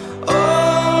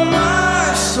 oh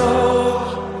my soul.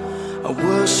 I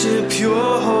worship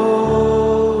Your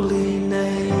holy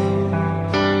name.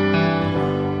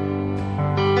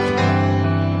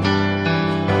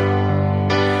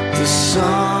 The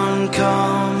sun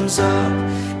comes up,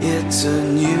 it's a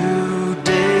new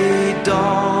day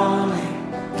dawning.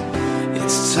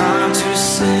 It's time to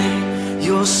sing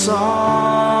Your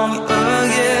song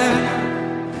again.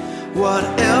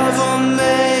 Whatever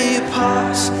may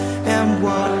pass and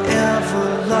whatever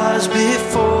lies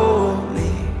before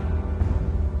me,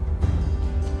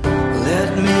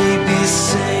 let me be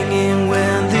singing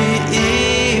when the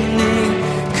evening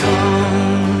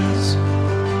comes.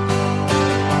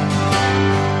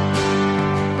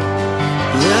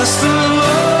 Bless the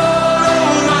Lord,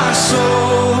 oh my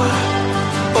soul,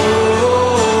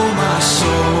 oh my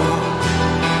soul.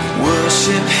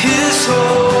 Worship His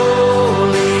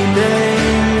holy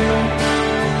name.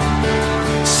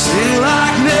 Sing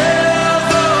like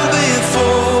never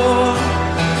before,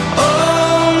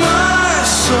 oh my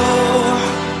soul.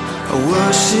 I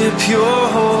worship Your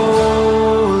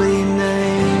holy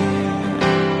name.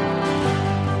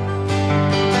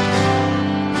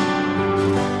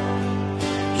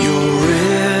 You're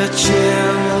rich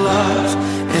in love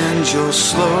and You're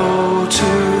slow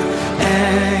to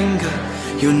anger.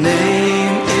 Your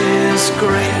name is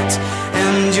great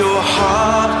and Your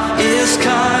heart is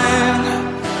kind.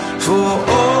 For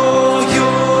all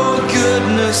Your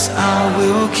goodness I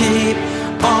will keep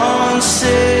on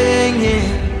singing.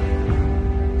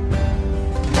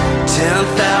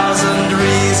 10,000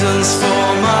 reasons for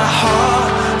my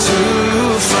heart to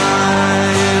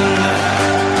find.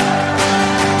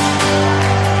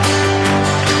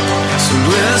 So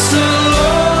bless the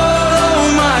Lord, oh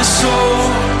my soul,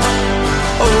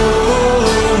 oh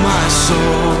my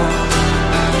soul.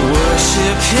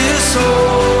 Worship His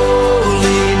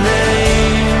holy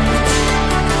name.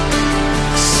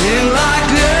 Sing like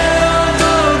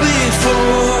never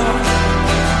before,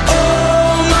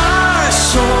 oh my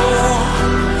soul.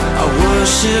 I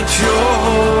worship Your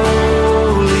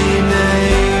holy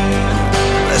name.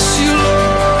 Bless You, Lord.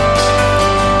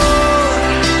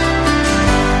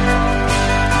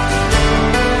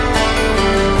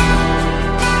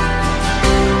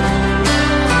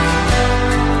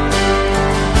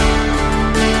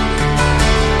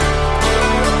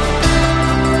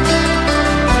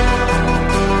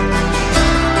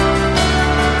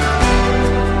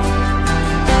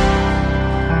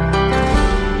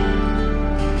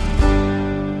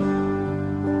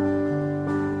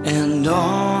 And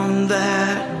on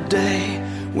that day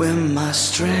when my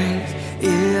strength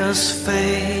is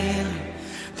failing,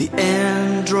 the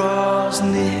end draws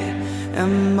near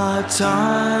and my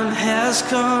time has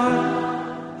come,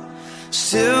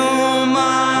 still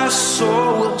my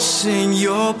soul will sing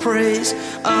Your praise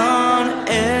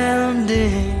unending.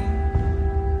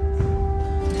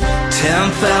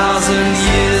 10,000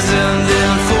 years and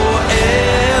then forevermore,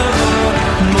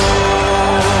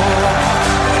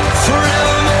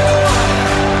 forevermore.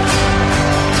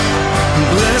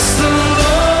 Bless the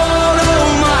Lord, oh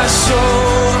my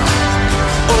soul,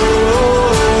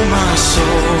 oh my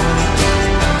soul.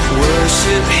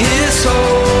 Worship His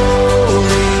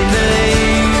holy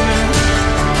name.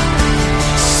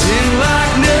 Sing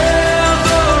like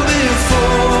never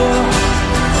before,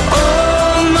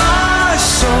 oh my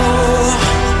soul.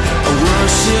 I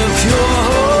worship Your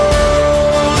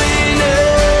holy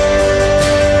name.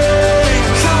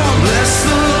 Come on, bless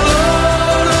the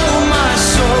Lord, oh my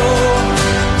soul,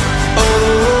 oh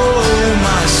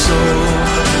my soul.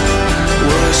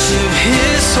 Worship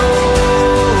His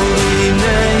holy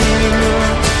name.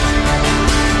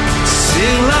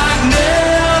 Sing like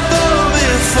never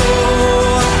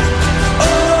before,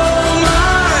 oh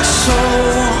my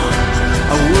soul.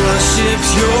 I worship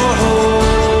Your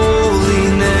holy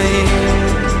name.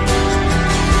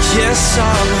 Yes, I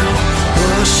will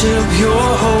worship Your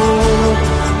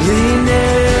holy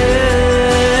name.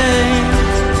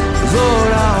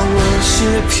 Lord, I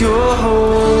worship Your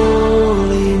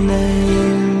holy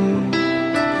name.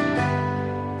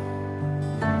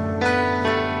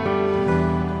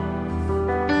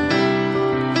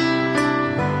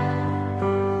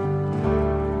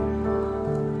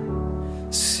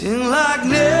 Sing like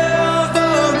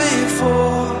never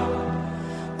before,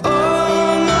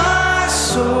 oh my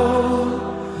soul.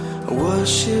 I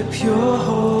worship Your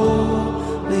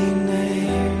holy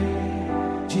name.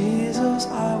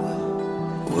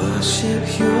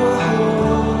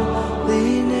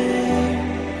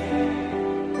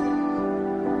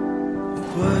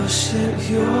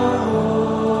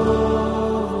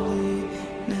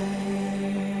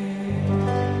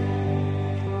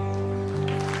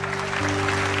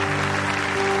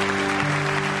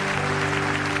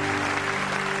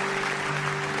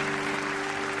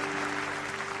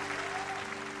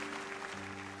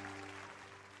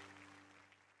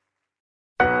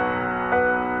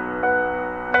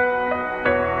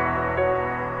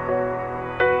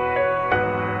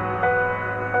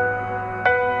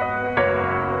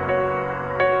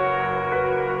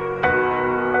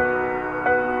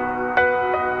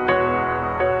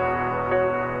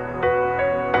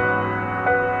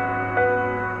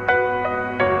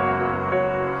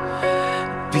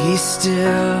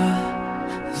 still,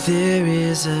 there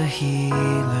is a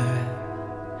healer.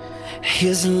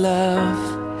 His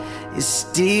love is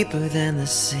deeper than the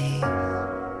sea.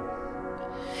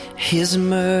 His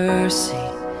mercy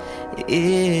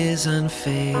is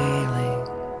unfailing.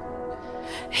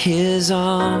 His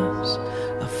arms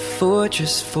a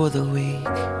fortress for the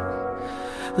weak.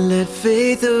 Let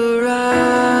faith arise.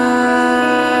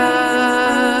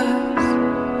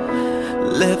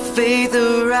 Let faith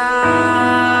arise.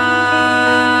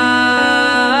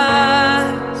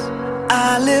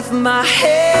 I lift my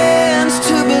hands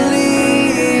to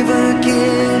believe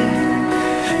again.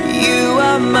 You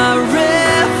are my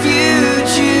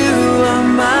refuge, you are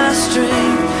my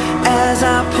strength. As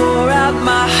I pour out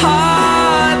my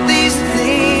heart, these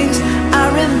things I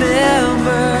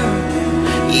remember.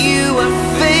 You are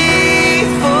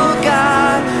faithful,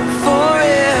 God,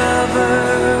 forever.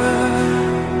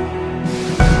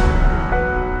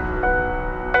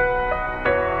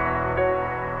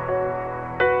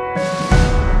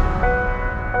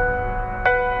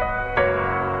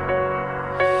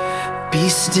 Be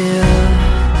still,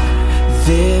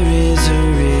 there is a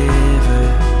river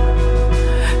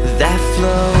that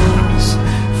flows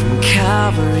from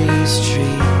Calvary's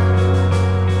tree,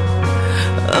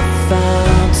 a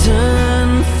fountain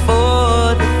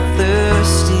for the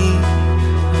thirsty.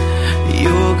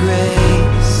 Your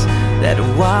grace that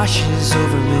washes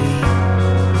over me.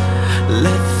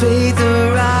 Let faith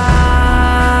arise.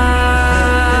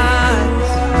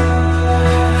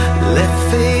 Let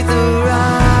faith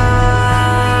arise.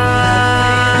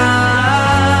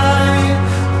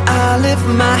 I lift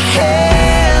my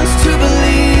hands to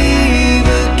believe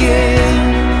again.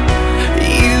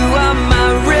 You are my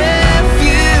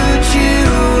refuge, you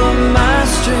are my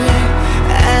strength.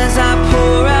 As I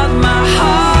pour out my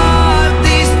heart,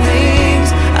 these things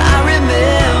I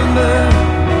remember.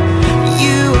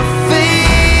 You are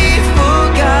faithful,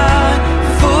 God,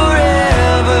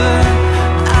 forever.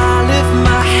 I lift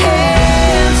my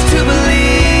hands to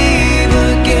believe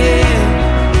again.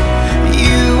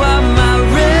 You are my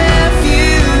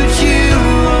refuge, you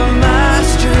are my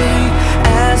strength.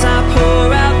 As I pour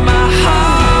out my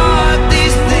heart,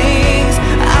 these things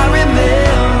I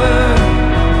remember.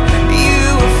 You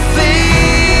are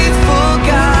faithful,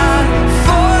 God,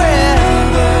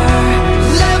 forever.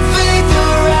 Let faith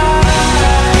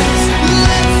arise.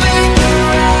 Let faith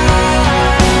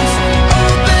arise.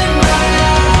 Open my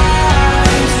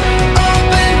eyes.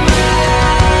 Open my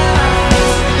eyes.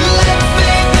 Let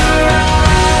faith arise.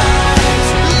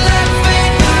 Let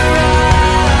faith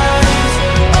arise.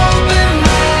 Open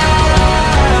my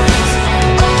eyes.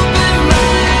 Open my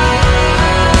eyes.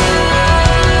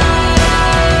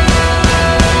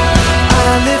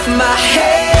 I lift my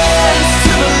hands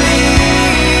to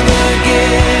believe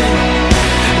again.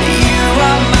 You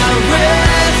are my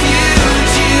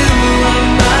refuge, you are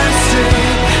my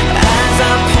strength. As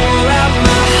I pour out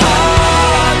my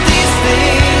heart, these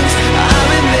things I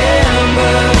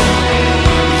remember.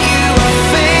 You are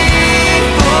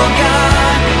faithful,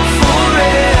 God,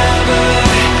 forever.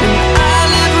 And I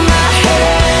lift my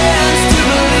hands to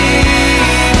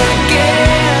believe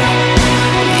again.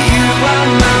 You are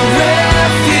my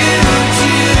refuge,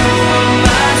 you are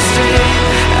my strength.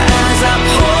 As I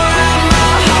pour out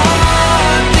my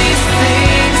heart, these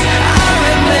things I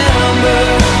remember.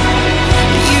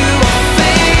 You are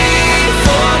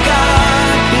faithful,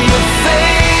 God, you're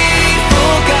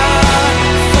faithful, God,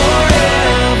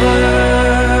 forever.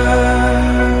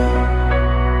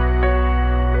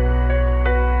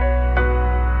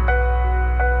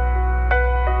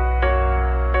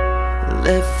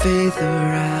 Let faith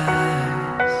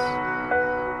arise.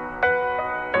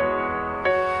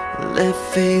 Let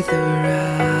faith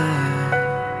arise.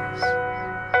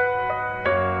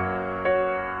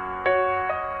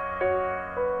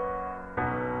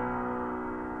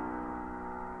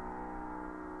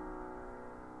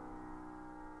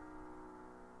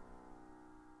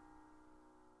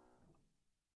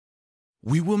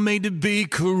 We were made to be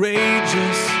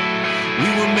courageous. We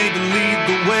were made to lead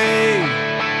the way.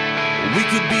 We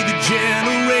could be the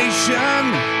generation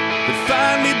that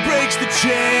finally breaks the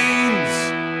chains.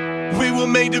 We were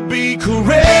made to be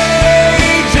courageous.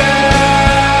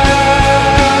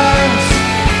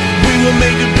 We were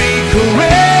made to be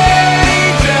courageous.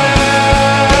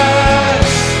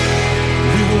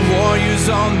 We were warriors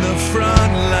on the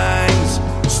front lines,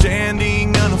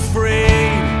 standing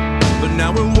unafraid. But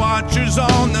now we're watchers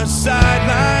on the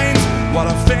sidelines while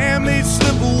our families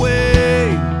slip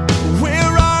away.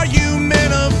 Where are you,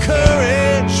 men of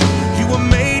courage? You were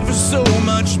made for so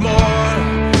much more.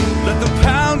 Let the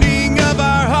pounding of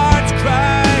our hearts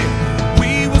cry,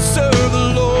 we will serve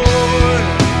the Lord.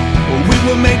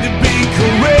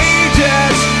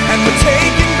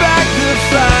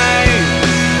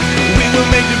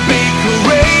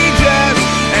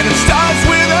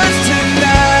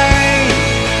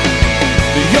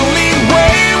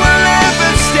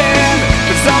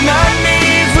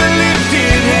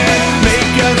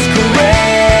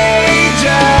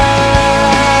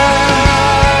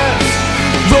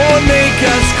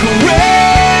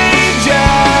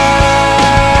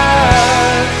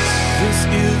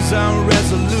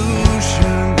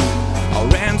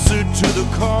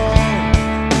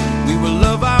 We will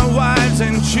love our wives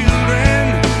and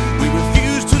children. We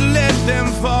refuse to let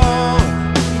them fall.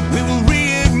 We will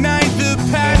reignite the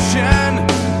passion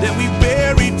that we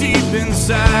bury deep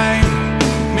inside.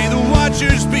 May the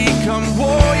watchers become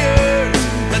warriors.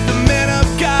 Let the men of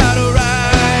God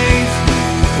arise.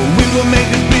 We will make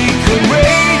them be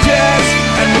courageous,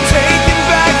 and we're taking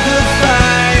back the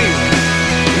fight.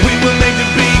 We will make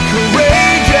them be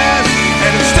courageous,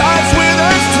 and it starts with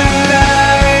us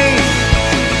tonight.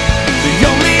 The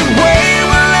only way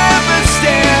we'll ever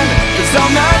stand is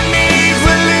on our knees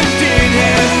with lifted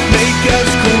hands. Make us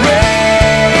courageous,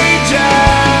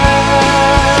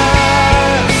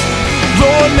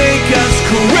 Lord, make us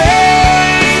courageous.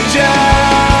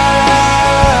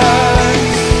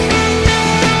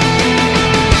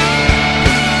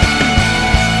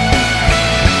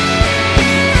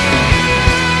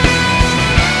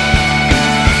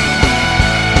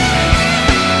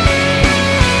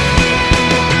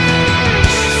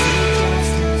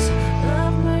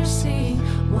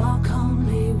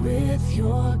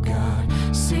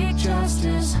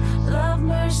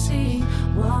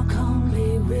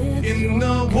 In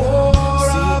the war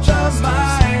of the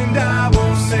mind, I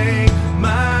will sing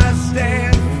my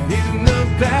stand. In the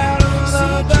battle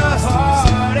of the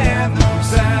heart and the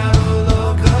battle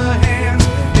of the hands.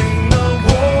 In the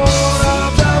war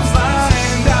of the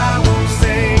mind, I will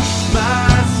sing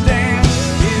my stand.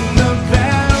 In the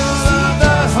battle of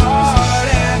the heart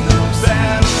and the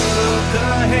battle of the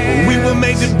hands. We will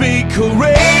make it be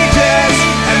courageous,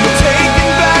 and we're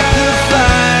taking back the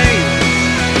fight.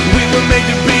 We will make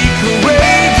it be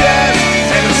courageous,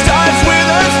 and it starts with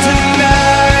us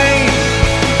tonight.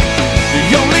 The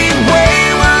only way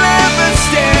we'll ever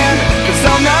stand is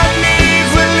on our knees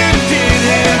with lifted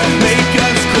hands. Make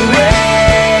us courageous,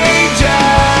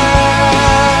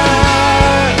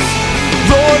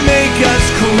 Lord, make us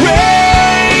courageous.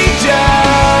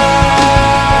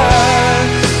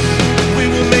 We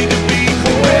will make it be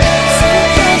courageous,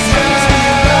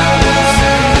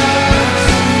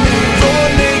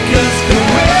 Lord, make us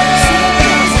courageous.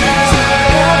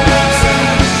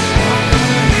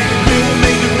 We will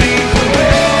make it be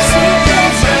courageous,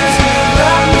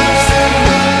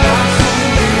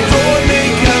 Lord,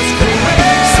 make us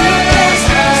courageous.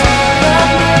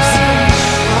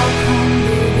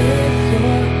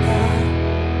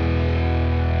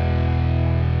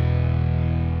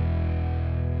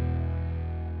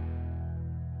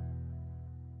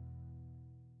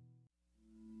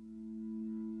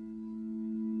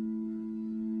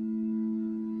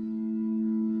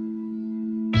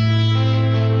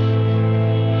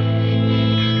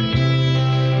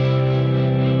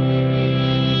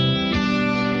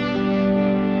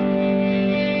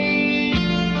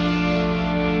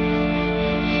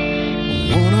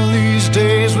 One of these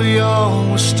days we all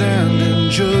will stand in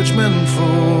judgment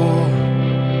for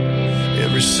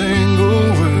every single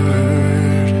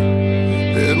word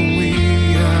that we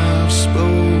have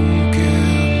spoken.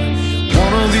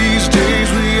 One of these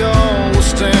days we all will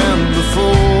stand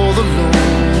before the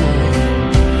Lord,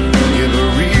 give a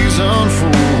reason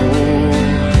for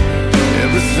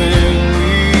everything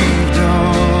we've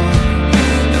done.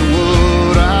 And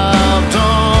what I've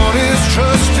done is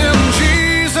trust in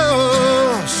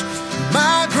Jesus,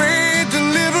 my great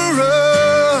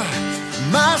deliverer,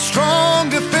 my strong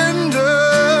defender,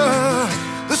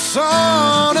 the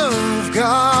Son of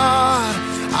God.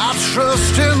 I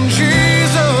trust in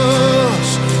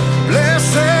Jesus,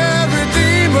 blessed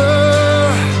Redeemer.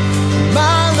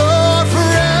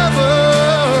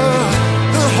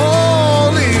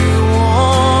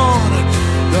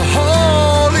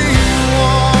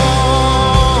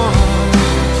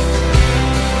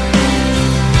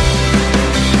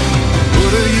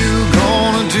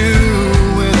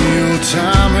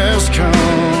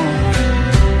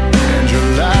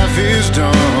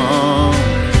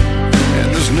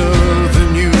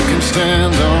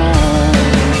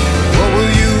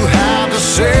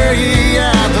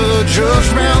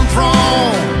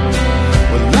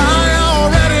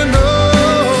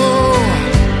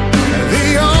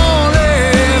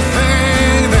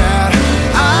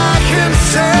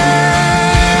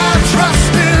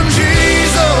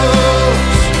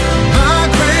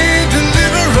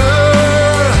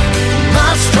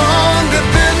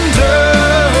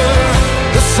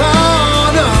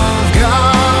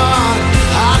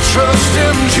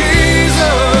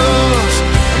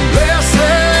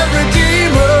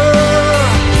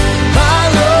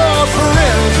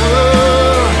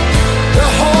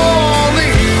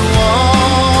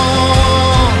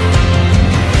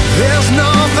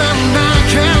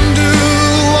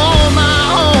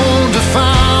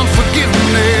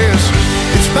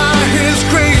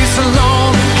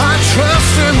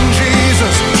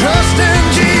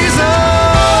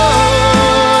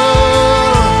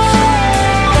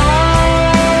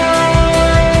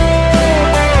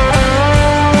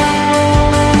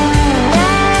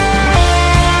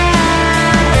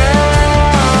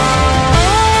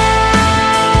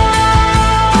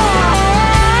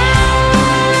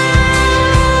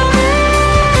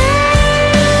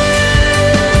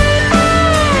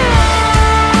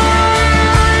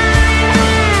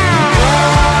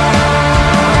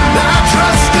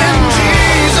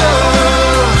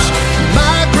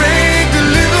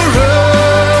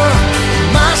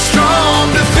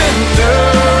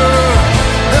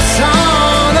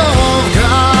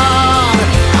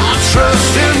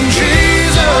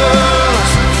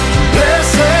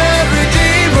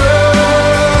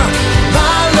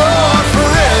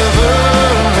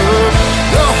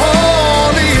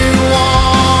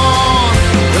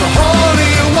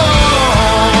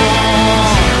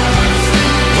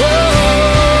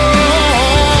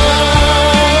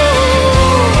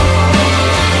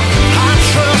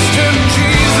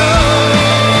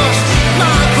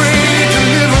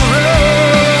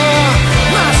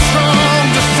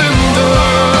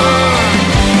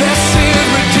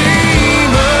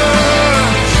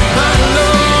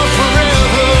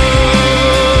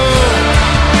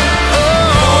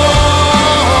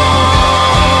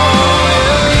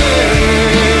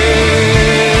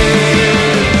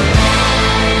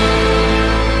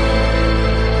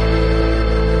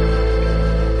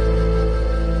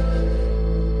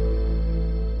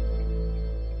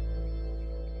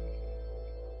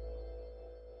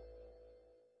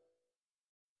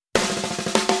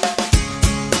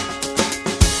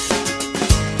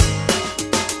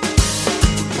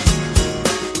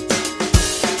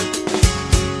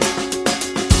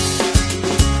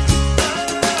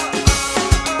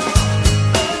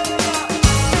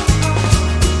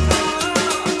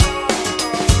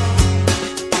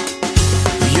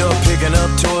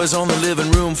 toys on the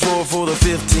living room floor for the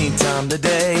 15th time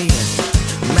today.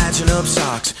 Matching up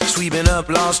socks, sweeping up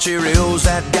lost Cheerios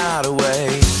that got away.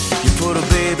 You put a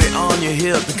baby on your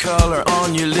hip, the color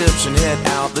on your lips, and head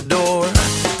out the door.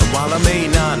 And while I may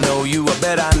not know you, I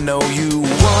bet I know you.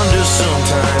 Wonder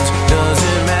sometimes, does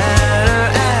it matter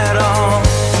at all?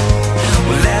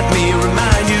 Well, let me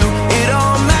remind you, it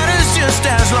all matters just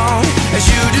as long as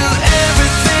you do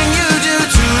everything you do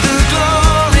to the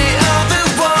glory of the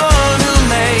one who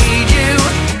made you.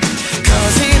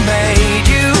 'Cause he made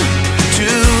you to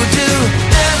do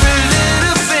every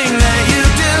little thing that you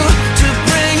do to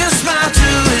bring a smile to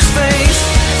his face.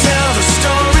 Tell the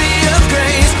story of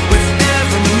grace with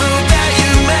every move that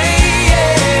you make,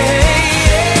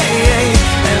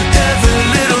 and every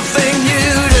little thing you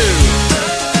do.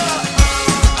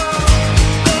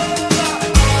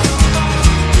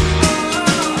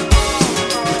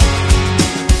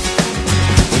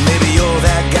 Well, maybe you're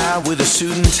that guy with a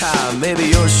suit and tie. Maybe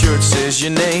your shirt says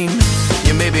your name.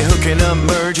 You may be hooking up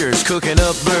mergers, cooking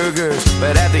up burgers,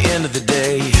 but at the end of the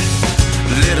day,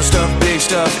 little stuff, big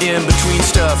stuff, in between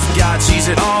stuff, God sees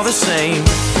it all the same.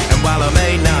 And while I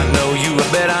may not know you, I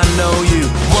bet I know you.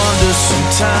 Wonder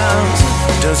sometimes,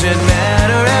 does it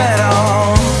matter at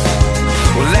all?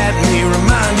 Well, let me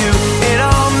remind you, it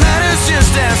all matters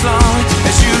just as long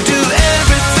as you do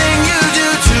everything you do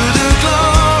to the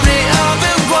glory of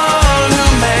the one who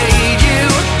made you.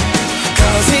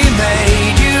 'Cause he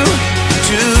made you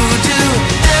to do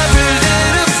every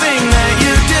little thing that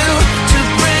you do to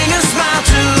bring a smile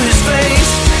to his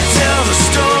face. Tell the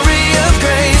story of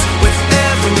grace with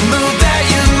every move that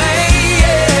you make,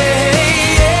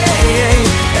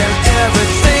 and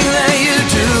everything that you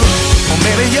do. Or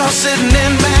maybe you're sitting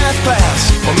in math class,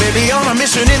 or maybe on a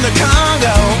mission in the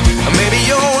Congo, or maybe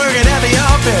you're working at the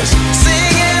office,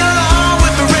 singing along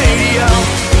with the radio.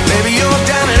 Maybe you're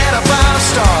dining at a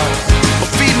 5-star, or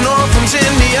feeding orphans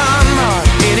in Myanmar.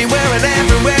 Anywhere and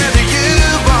everywhere that you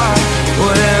are,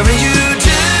 whatever you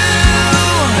do,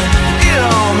 it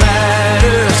all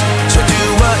matters. So do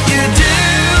what you do,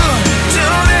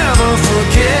 don't ever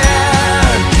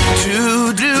forget to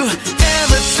do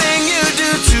everything you do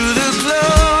to the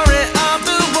glory of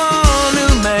the one who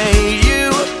made you.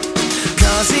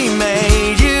 'Cause he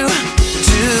made you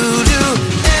to do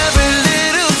every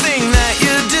little thing that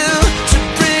you do to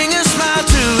bring a smile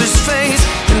to his face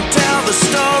and tell the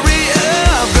story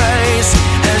of grace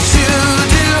as you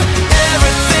do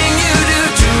everything you do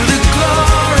to the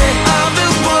glory of the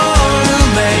one who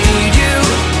made you.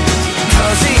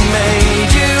 'Cause he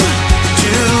made you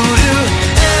to do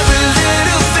every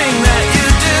little thing that you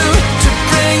do to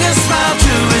bring a smile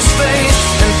to his face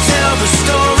and tell the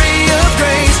story of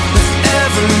grace with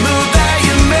every move that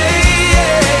you make,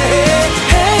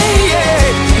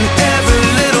 and every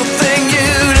little thing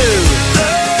you do.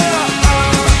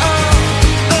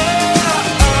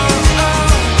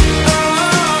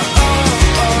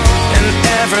 And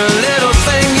every little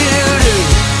thing you do.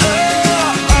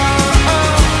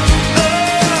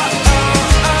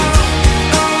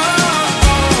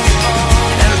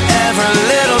 And every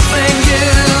little thing you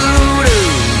do.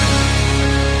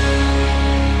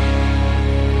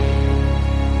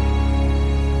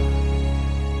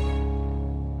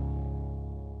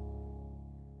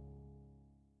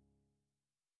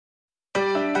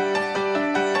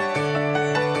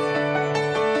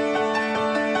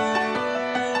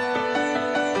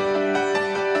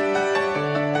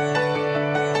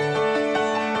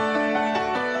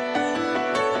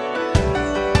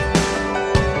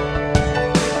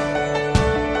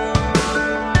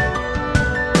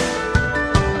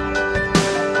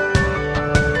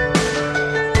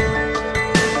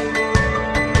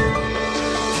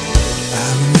 I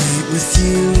meet with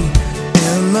you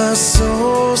and my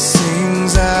soul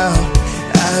sings out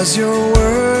as your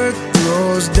word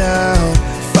flows down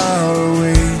far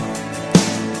away.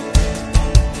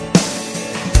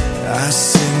 I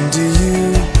sing to you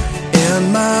and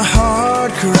my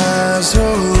heart cries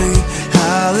holy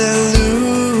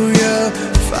hallelujah.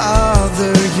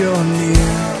 Father, you're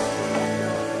near.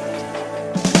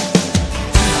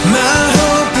 My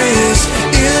hope is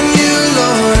in you,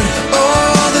 Lord,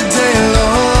 all the day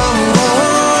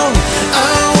long.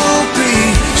 I won't be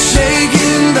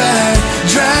shaken by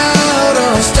drought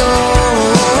or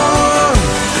storm.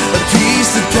 A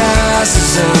peace that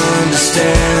passes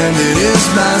understanding is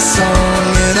my song,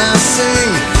 and I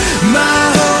sing. My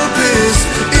hope is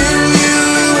in you,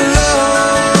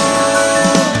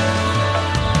 Lord.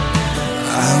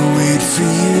 I wait for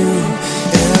you,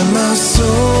 and my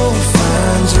soul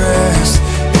finds rest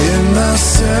in my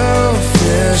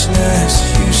selfishness.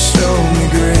 You show me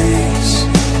grace.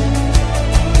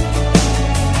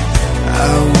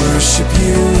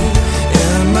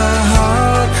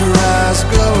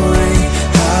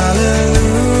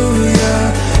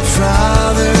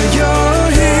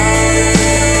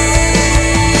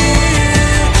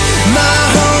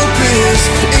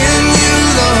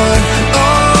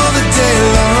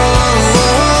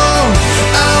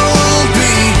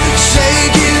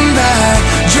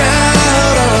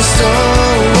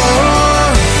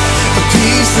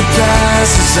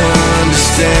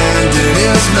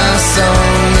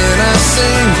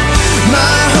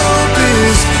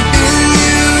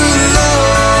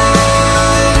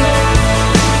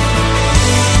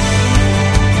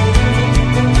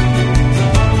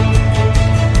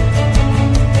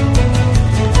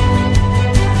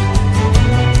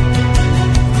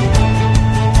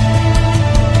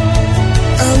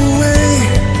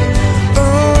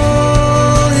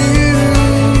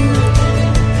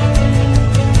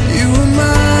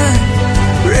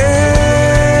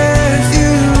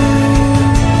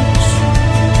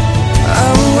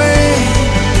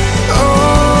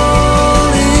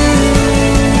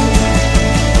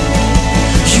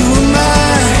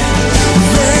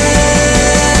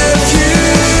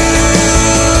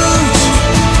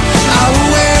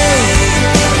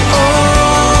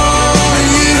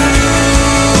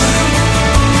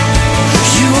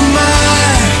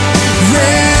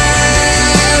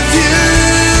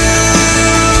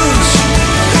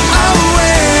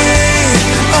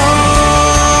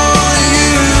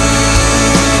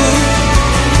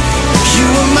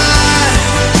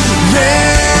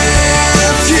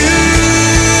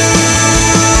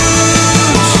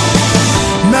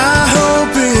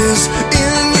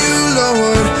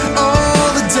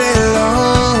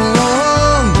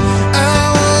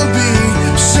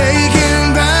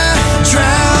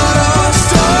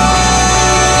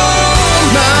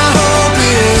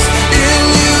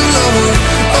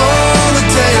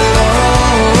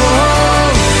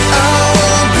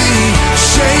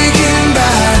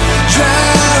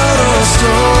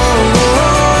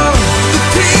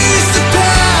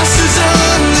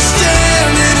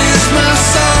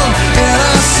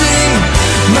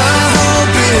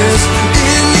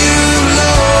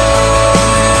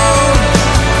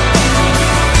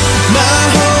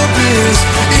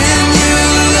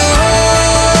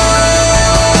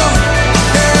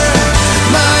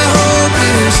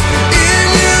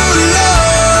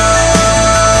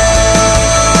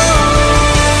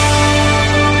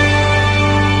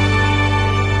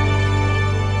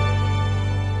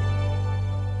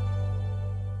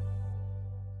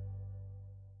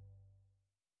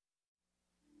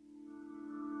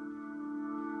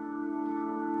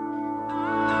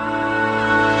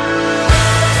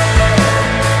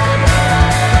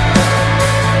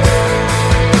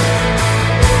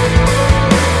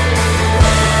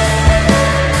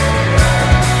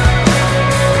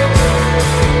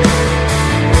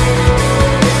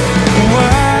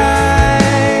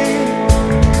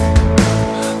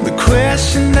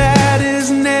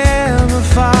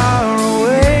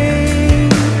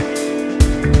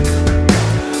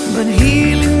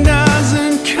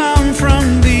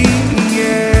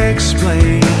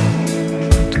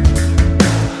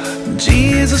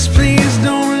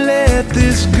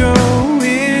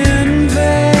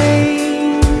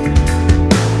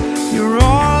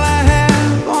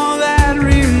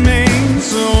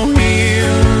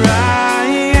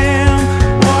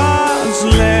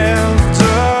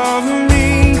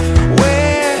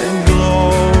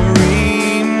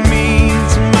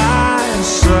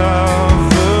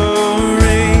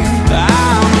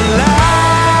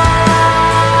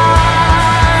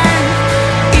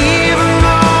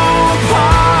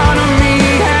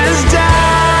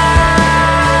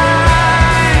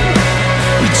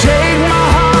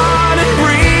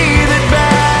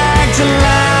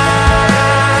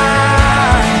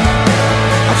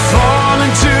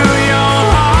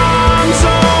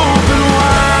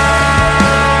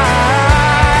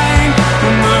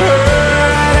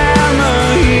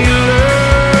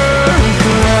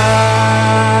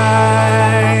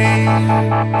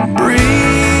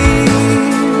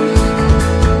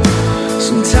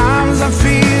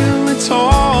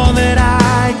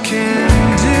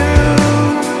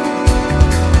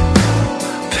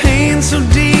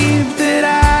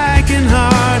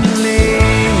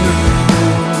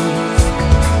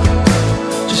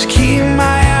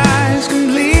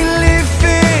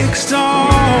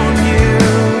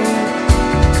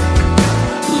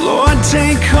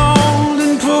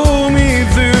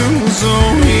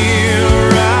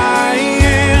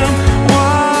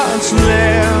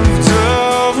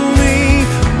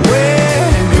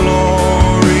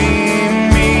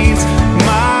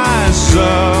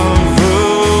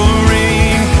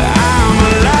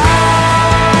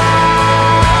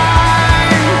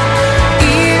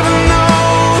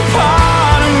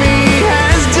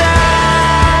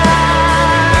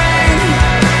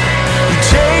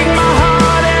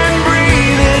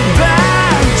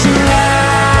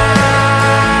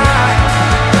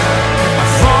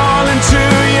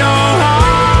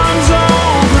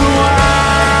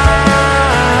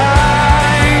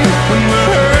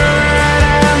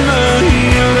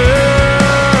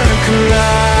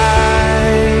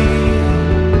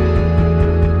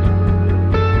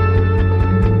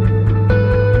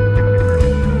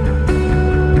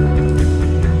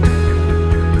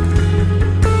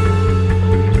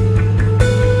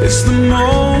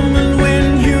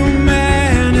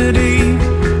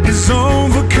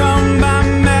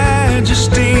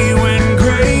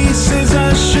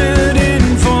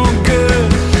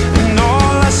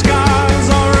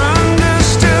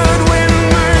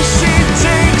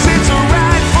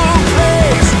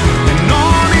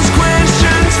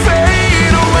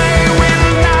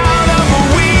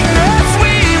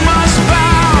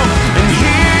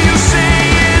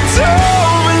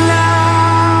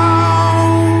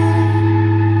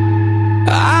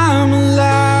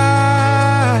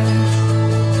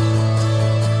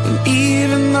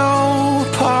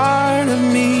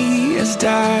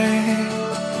 right.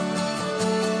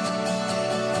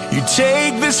 You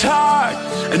take this heart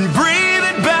and breathe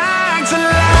it back to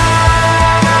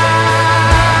life.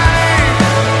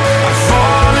 I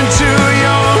fall into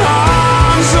your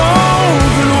arms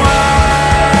open wide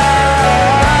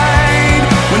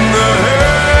when the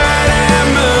hurt and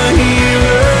the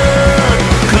healer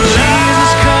collide.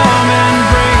 Jesus, come and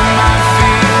break my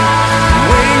fear,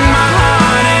 wake my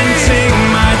heart and take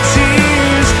my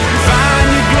tears, find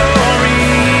your glory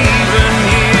even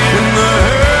here when the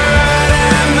hurt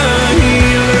and the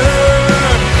healer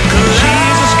collide.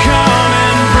 Jesus, come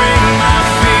and break my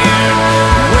fear,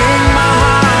 wake my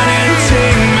heart and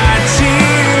take my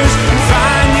tears,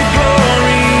 find your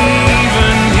glory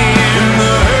even here when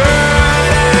the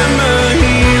hurt and the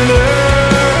healer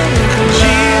collide.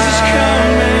 Jesus,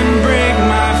 come and break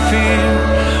my fear,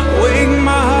 wake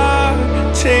my heart,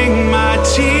 take my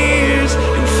tears,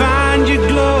 and find your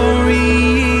glory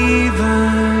even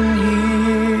here.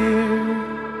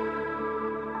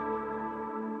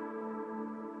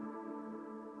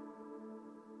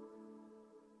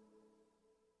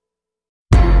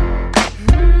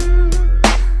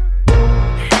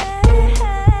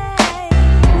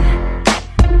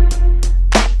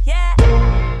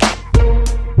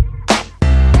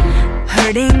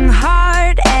 Hurting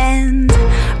heart and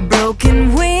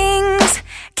broken wings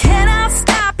cannot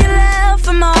stop your love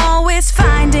from always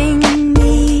finding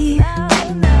me.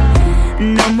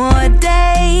 No more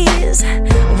days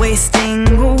wasting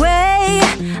away.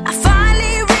 I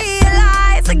finally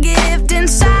realize the gift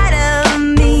inside of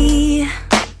me.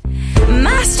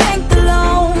 My strength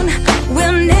alone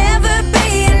will never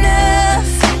be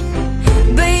enough,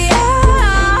 but your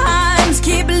arms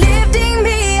keep lifting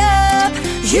me up.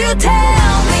 You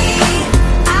tell me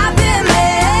I've been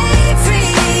made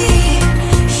free.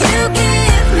 You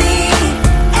give me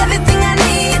everything I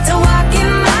need to walk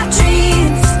in my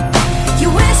dreams. You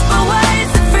whisper words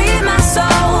that free my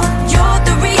soul. You're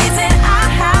the reason I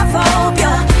have hope.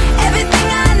 You're everything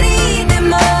I need and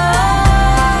more.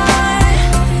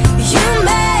 You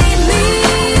made me.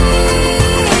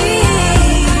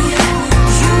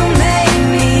 You made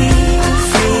me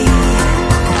free.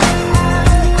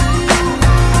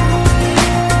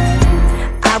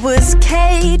 I was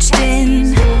caged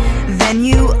in, then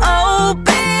you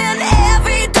opened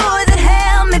every door that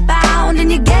held me bound, and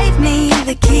you gave me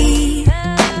the key.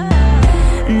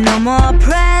 No more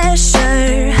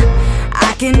pressure,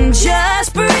 I can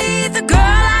just breathe. The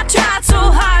girl I tried so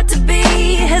hard to be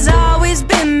has always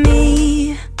been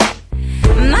me.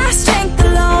 My strength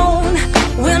alone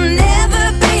will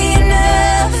never be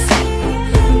enough,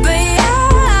 but your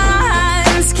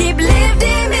arms keep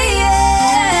lifting me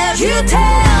up. You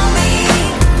tell me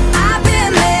I've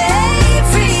been made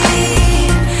free.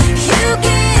 You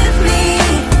give me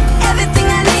everything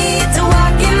I need to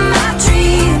walk in my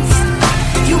dreams.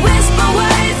 You whisper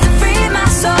words that free my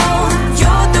soul.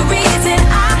 You're the reason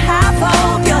I have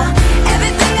hope. You're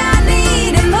everything I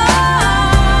need and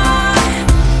more.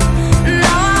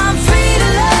 Now I'm free to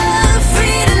love,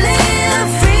 free to live,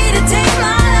 free to take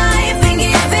my life and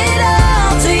give it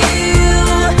all to you.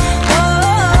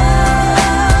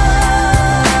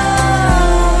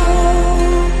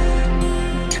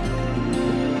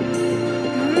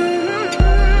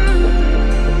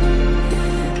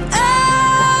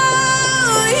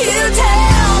 Oh, you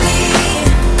tell me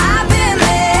I've been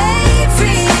made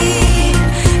free.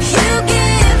 You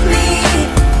give me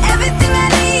everything I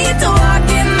need to walk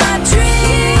in my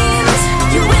dreams.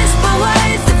 You whisper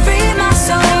words that free my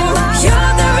soul.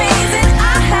 You're the reason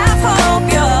I have hope.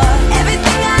 You're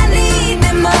everything I need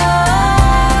and more.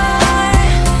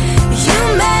 You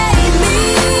made me.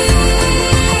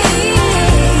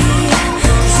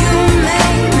 You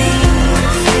made me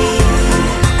free.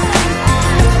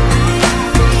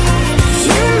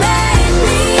 You made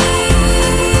me.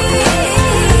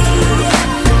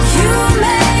 You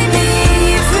made me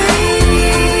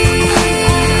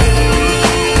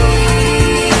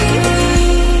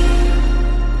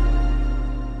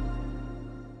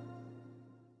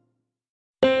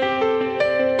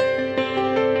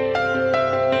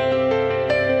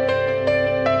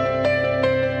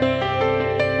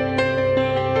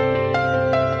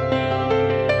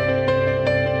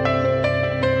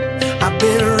I've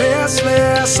been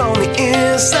restless on the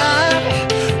inside,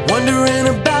 wondering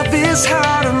about this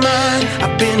heart of mine.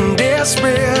 I've been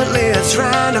desperately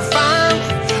trying to find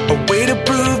a way to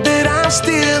prove that I'm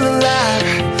still alive.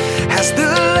 Has the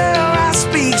love I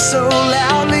speak so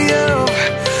loudly of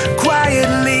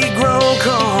quietly grown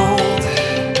cold?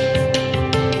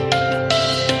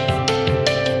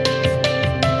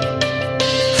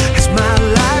 Has my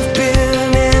life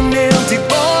been an empty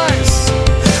voice?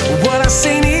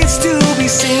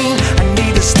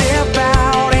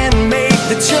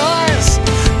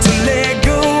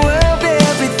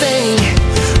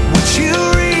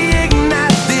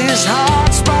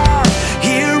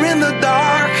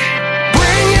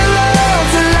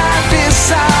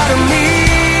 inside of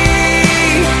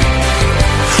me.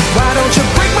 Why don't you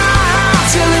break my heart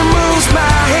till it moves my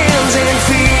hands and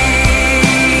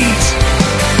feet?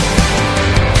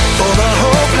 For the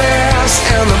hopeless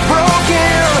and the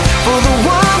broken, for the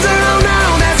ones that don't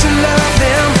know that you love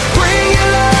them, bring your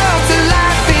love to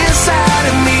life inside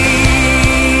of me.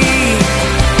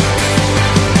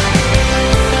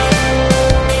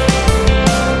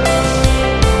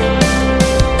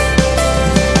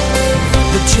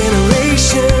 The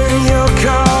generation you're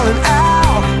calling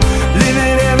out,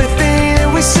 living everything that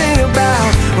we sing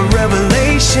about, a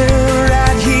revelation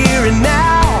right here and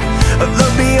now, a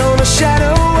love beyond a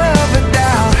shadow of a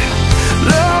doubt,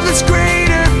 love that's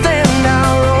greater than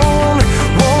our own,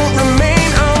 won't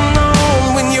remain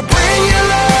unknown. When you bring your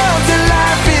love to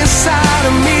life inside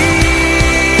of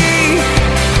me,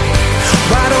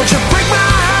 why don't you break my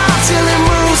heart till it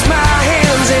moves my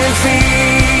hands and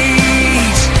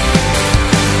feet?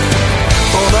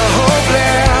 For the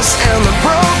hopeless and the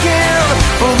broken,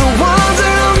 for the ones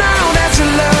that don't know that you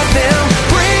love them,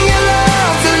 bring your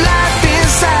love to life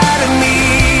inside of me.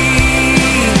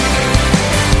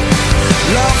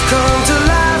 Love come to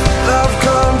life, love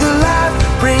come to life,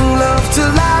 bring love to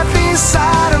life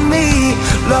inside of me.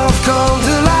 Love come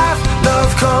to life,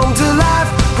 love come to life,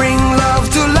 bring love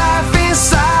to life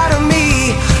inside of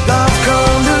me. Love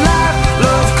come to life,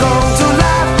 love come to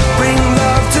life, bring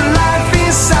love to life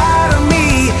inside of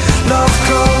me. Love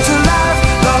come to life,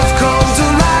 love come to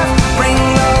life, bring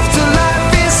love to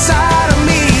life inside of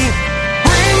me.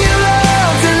 Bring your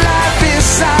love to life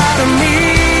inside of me.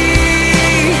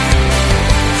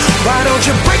 Why don't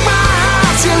you break my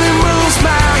heart till it moves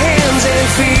my hands and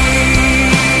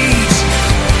feet?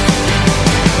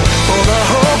 For the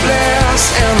hopeless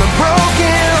and the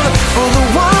broken, for the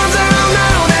ones that don't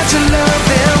know that you love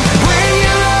them, bring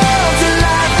your love to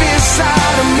life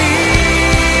inside of me.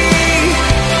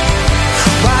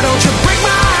 Why don't you break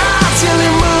my heart till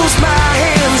it moves my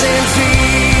hands and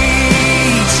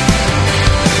feet?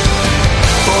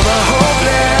 For the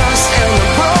hopeless and the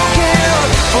broken,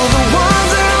 for the ones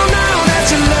that don't know that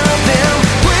you love them,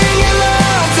 bring your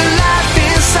love to life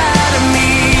inside of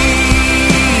me.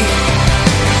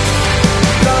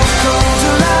 Love come to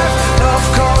life, love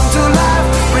come to life,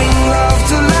 bring love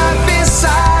to life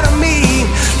inside of me.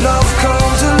 Love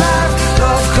come to life,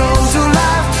 love come to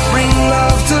life, bring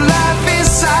love to life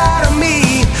inside of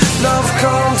me. Love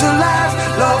come to life,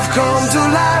 love come to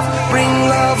life, bring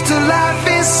love to life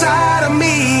inside of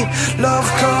me. Love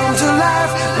come to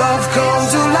life, love come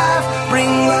to life,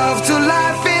 bring love to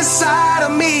life inside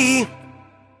of me.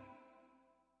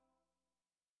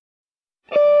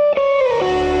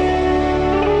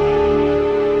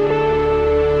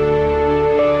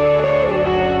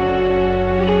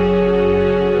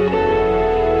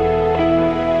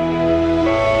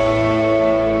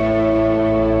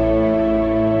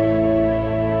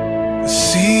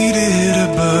 Seated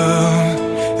above,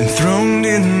 enthroned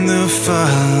in the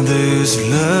Father's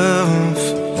love,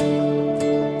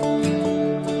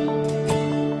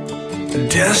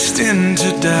 destined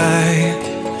to die,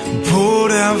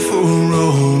 poured out for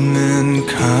all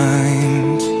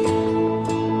mankind.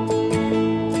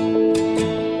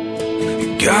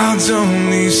 God's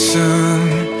only Son,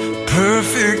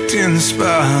 perfect and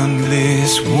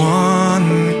spotless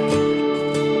one.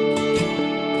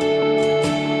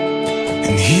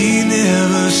 And he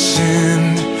never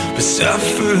sinned, but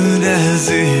suffered as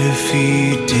if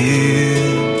he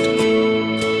did.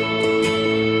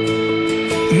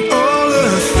 And all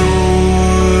authority,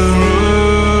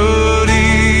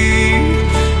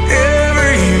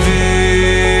 every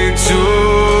victory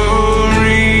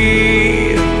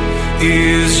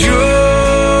is yours.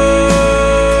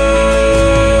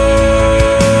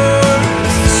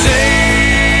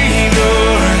 Savior,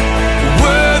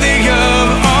 worthy of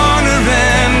honor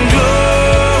and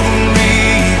glory,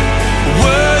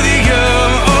 worthy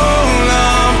of all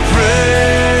our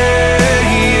praise.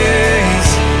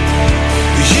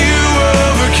 You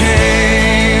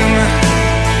overcame,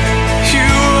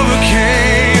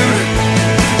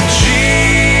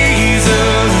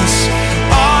 Jesus,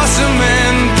 awesome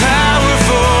and powerful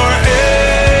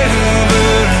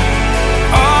forever.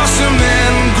 Awesome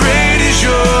and great is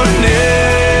your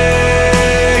name.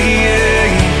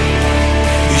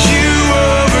 You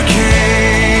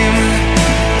overcame.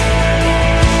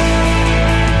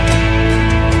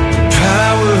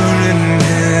 Power in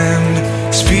hand,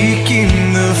 speaking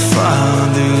the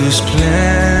Father's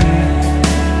plan.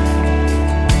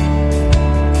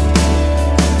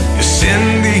 You're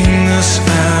sending us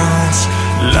out,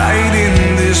 light in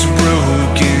this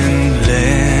broken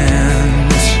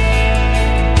land.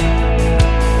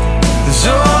 There's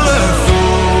all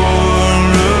authority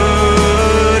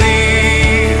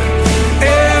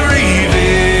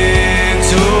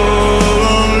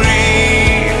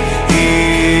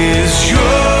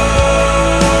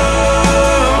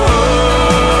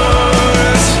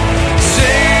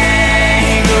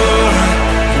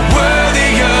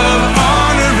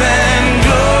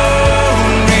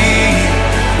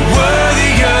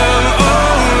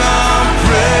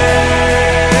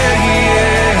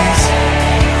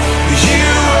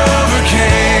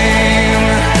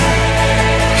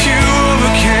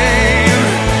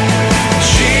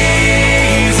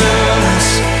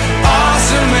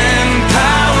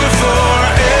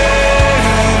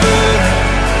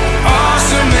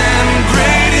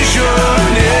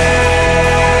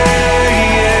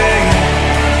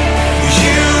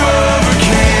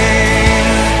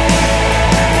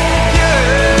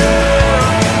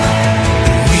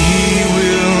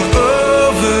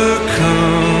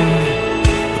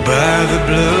the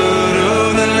blood of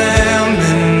the Lamb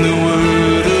and the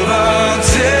word of our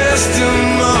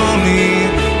testimony,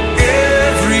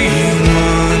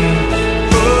 everyone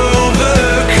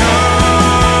overcome.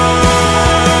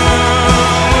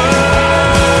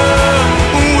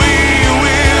 We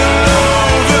will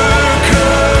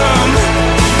overcome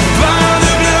by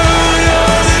the blood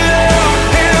of the Lamb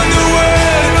and the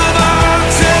word of our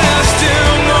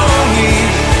testimony.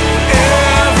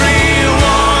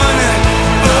 Everyone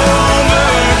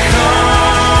overcome.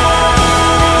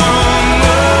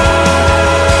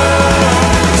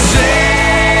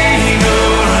 Savior,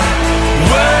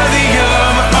 worthy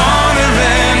of honor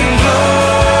and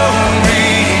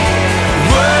glory,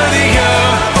 worthy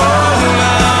of all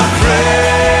our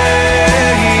praise.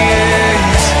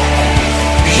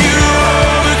 You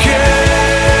overcame.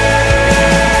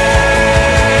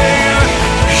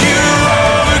 You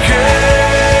overcame.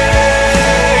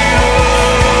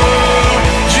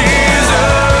 Jesus,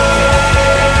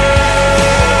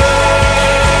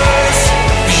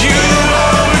 you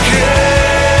overcame.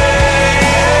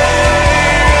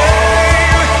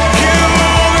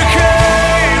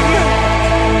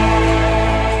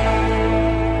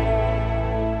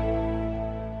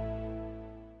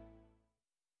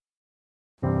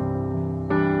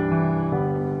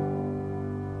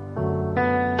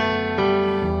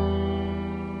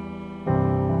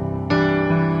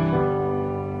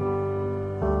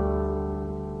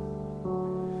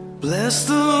 Bless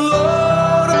the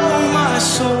Lord, oh my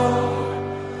soul,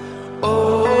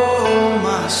 oh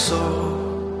my soul.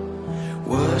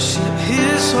 Worship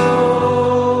His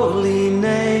holy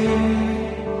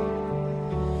name.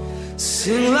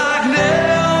 Sing like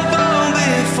never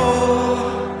before,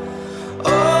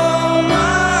 oh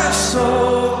my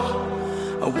soul.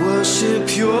 I worship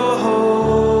Your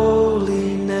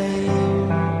holy name.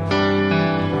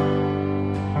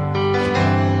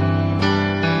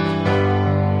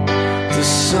 The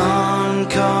sun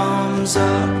comes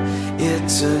up,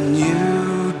 it's a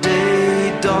new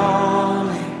day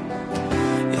dawning.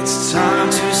 It's time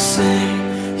to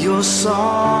sing Your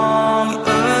song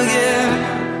again.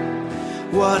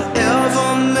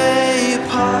 Whatever may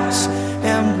pass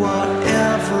and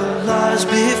whatever lies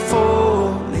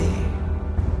before me,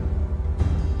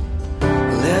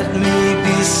 let me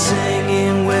be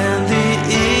singing when the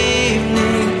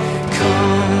evening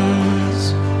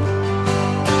comes.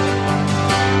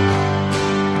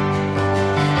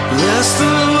 Bless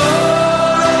the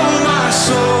Lord, oh my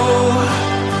soul,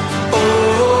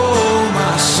 oh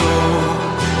my soul.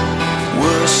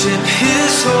 Worship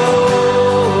His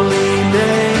holy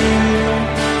name.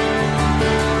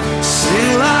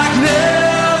 Sing like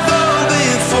never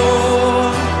before,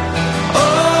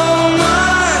 oh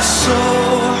my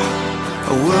soul.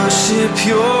 I worship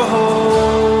Your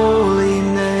holy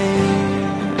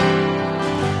name.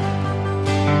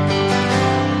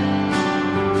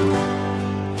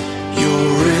 You're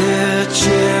rich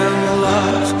in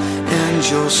love and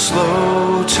You're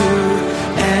slow to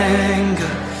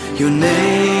anger. Your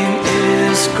name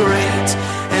is great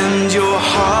and Your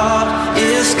heart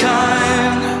is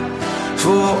kind.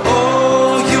 For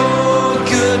all Your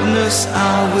goodness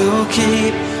I will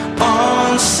keep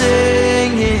on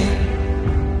singing.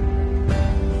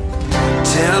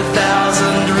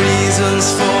 10,000 reasons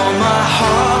for my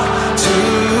heart to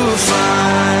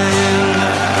find.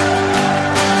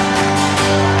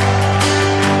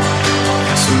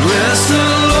 So bless the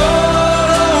Lord,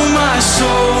 oh my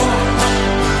soul,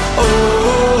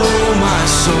 oh my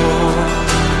soul.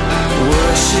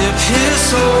 Worship His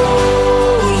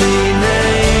holy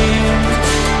name.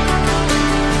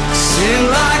 Sing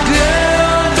like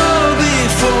never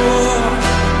before,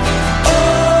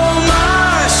 oh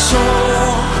my soul.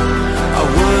 I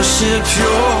worship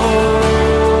Your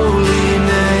holy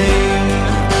name.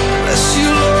 Bless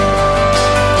You, Lord.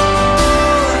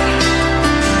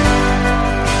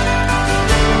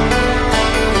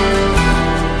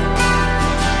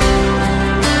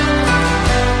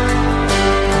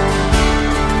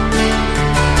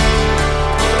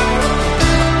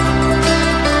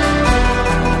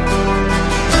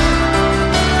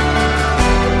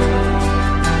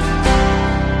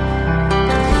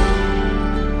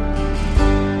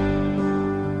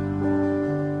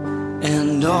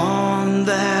 And on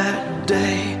that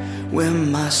day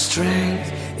when my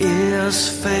strength is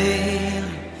failing,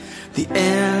 the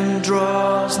end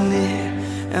draws near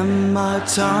and my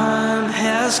time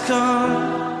has come,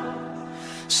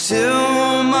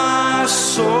 still my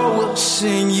soul will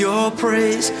sing Your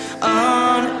praise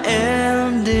unending.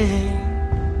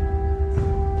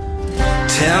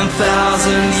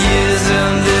 10,000 years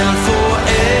and then forevermore.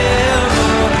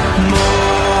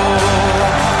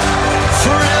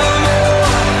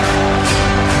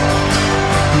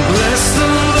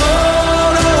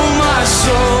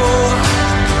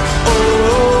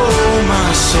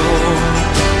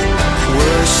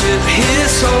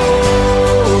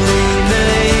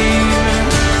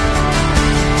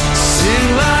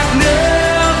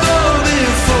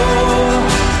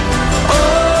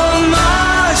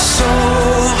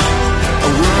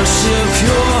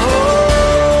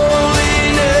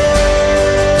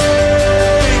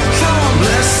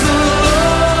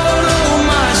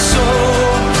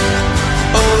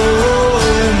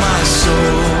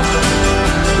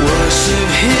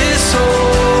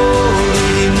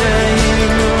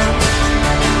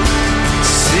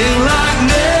 Sing like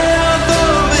never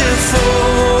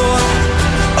before.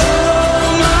 Oh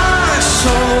my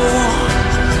soul,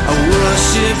 I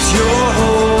worship your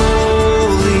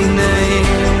holy name.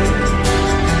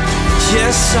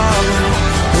 Yes, I will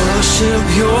worship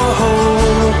your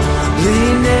holy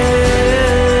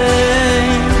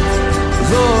name.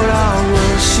 Lord, I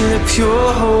worship your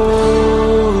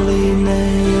holy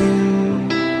name.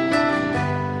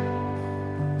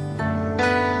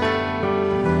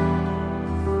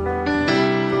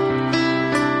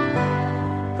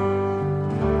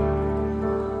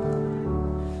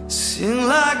 Sing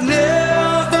like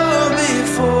never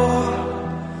before.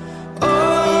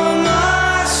 Oh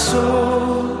my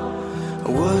soul, I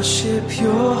worship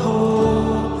your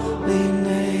holy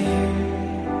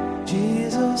name.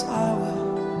 Jesus, I will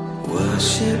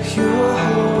worship your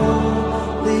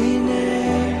holy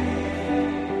name.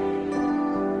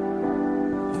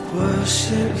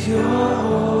 Worship your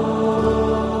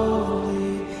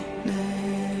holy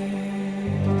name.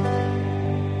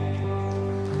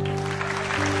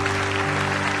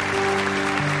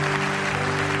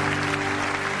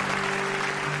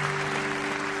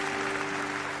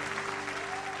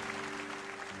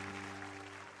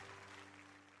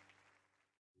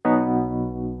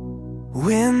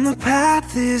 When the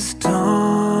path is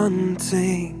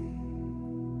daunting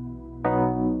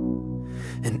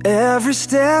and every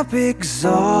step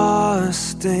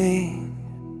exhausting,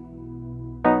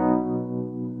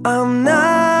 I'm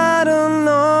not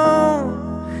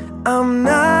alone, I'm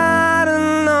not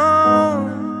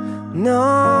alone,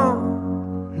 no,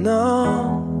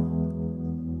 no.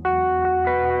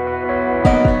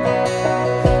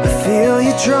 I feel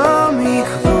you draw me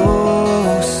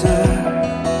closer,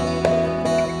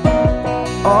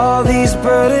 all these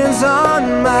burdens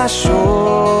on my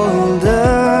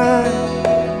shoulder.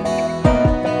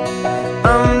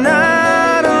 I'm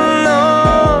not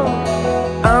alone,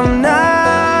 I'm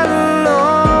not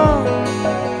alone.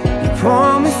 You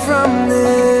pull me from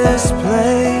this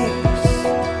place.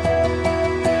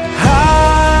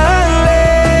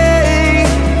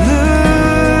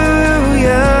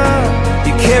 Hallelujah.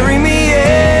 You carry me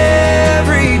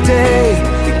every day,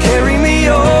 you carry me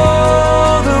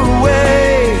all the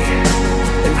way.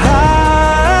 And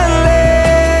hallelujah.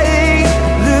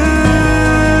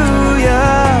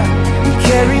 You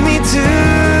carry me to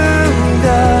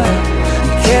the,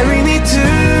 you carry me to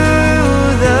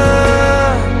the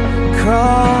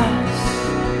cross.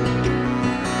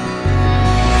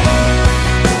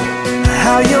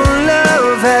 How your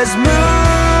love has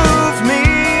moved me,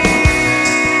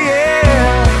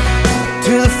 yeah,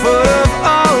 to the foot of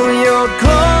all your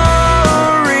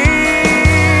glory.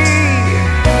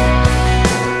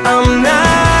 I'm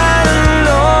not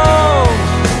alone,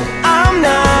 I'm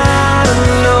not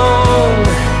alone,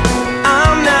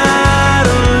 I'm not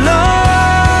alone.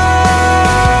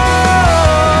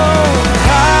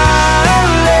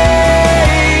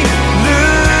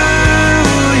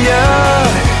 Hallelujah.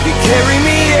 You carry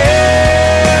me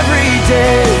every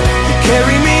day, you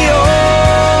carry me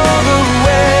all the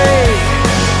way.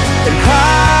 And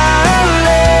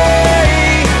hallelujah.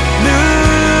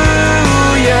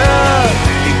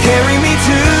 You carry me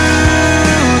to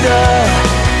the,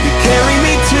 you carry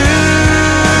me to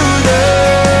the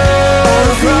all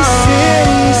of these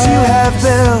cities you have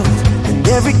built, and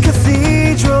every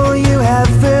cathedral you have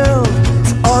filled.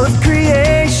 To all of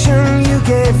creation you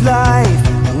gave life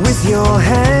with your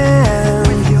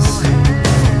hands,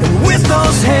 and with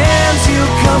those hands you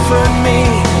comfort me.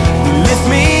 You lift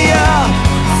me up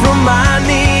from my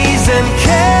knees and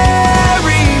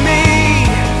carry me.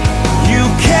 You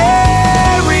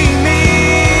carry me.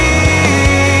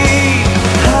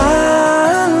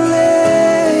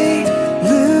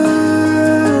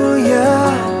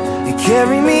 Hallelujah. You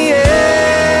carry me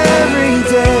every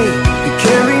day, you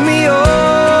carry me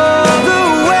all the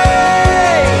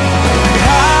way.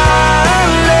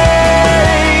 Hallelujah.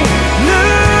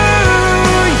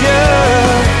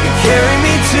 You carry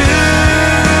me to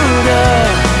the,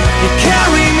 you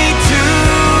carry me to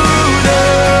the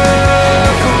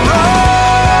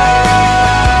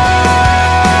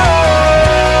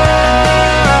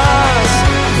cross.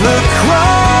 The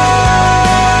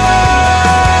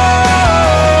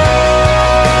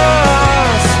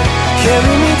cross.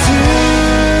 Carry me to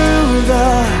the,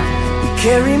 you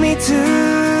carry me to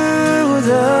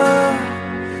the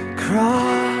cross.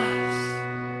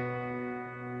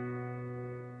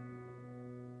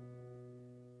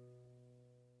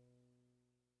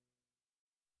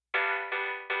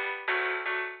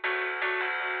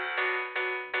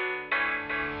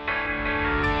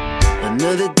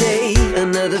 Another day,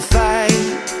 another fight.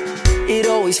 It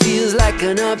always always feels like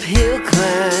an uphill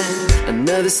climb.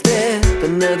 Another step,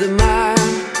 another mile,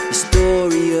 the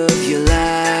story of your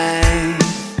life.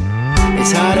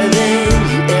 It's harder than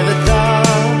you ever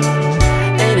thought,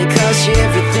 and it costs you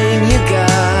everything you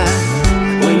got.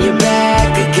 When you're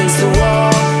back against the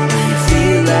wall, and you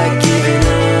feel like giving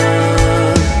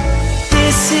up.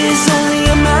 This is only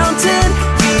a mountain,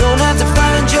 you don't have to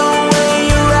find your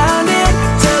way around it.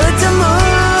 Tell it to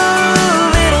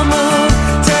move, it'll move.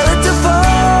 Tell it to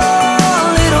fall,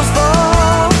 it'll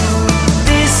fall.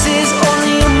 This is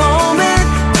only a moment,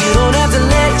 you don't have to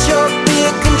let your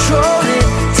fear control it.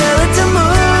 Tell it to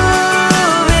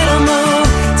move, it'll move.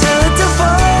 Tell it to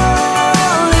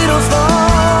fall, it'll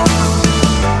fall.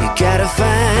 You gotta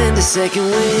find a second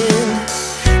wind.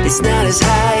 It's not as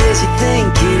high as you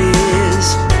think it is.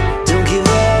 Don't give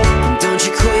up, and don't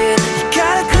you quit. You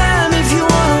gotta climb if you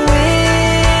wanna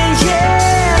win,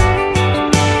 yeah.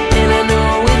 And I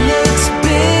know it looks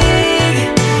big,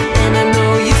 and I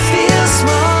know you feel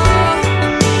small,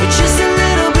 but just a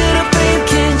little bit of faith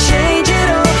can change it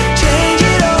all, change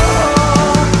it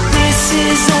all. This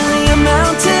is only a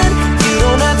mountain, you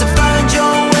don't have to find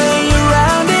your way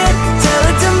around it. Tell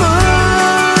it to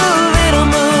move, it'll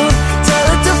move. Tell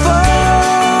it to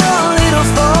fall, it'll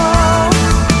fall.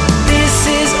 This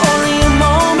is only a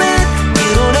moment, you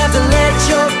don't have to let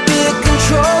your fear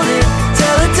control it.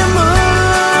 Tell it to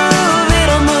move,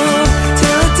 it'll move.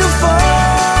 Tell it to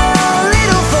fall,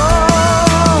 it'll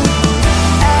fall.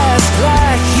 Ask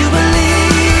like you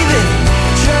believe it,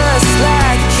 trust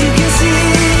like you can see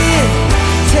it.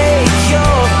 Take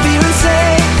your fear and say,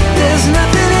 there's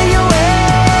nothing in your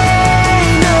way,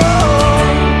 no.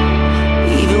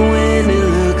 Even when it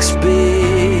looks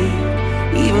big,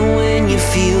 even when you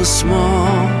feel small,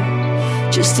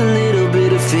 just a little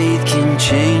bit of faith can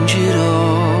change it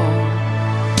all.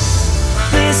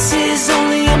 This is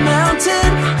only a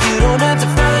mountain, you don't have to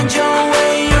find your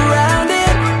way around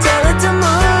it. Tell it to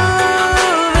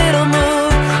move, it'll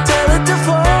move. Tell it to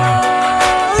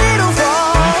fall, it'll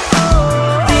fall.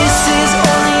 This is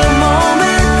only a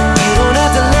moment, you don't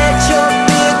have to let your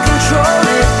fear control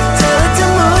it. Tell it to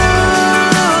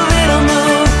move, it'll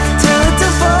move. Tell it to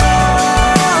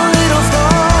fall, it'll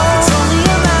fall. It's only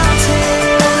a mountain,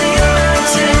 only a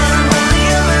mountain, only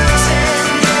a mountain,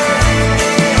 yeah.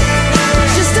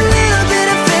 Just a little bit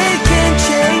of faith can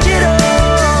change it all.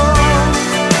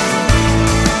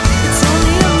 It's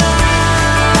only a mountain,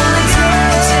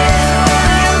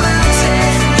 only a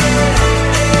mountain, yeah.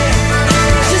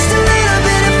 Just a little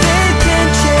bit of faith can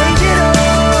change it all.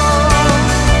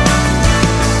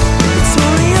 It's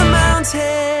only a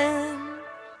mountain.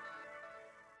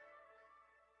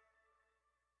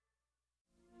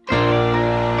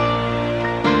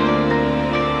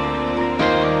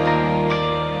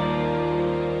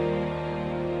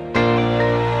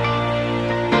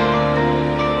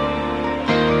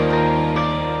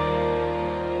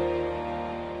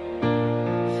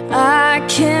 I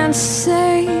can't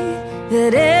say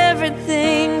that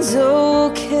everything's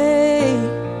okay,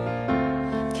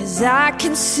 'cause I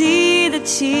can see the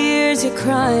tears you're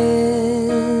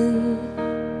crying.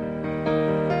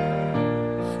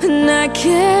 And I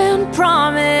can't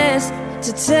promise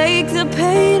to take the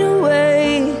pain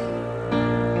away,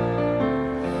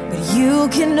 but you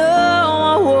can know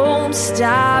I won't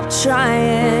stop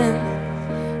trying.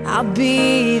 I'll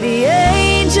be the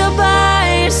angel by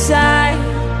your side,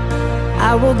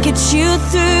 I will get you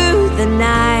through the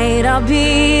night. I'll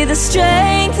be the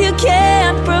strength you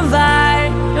can't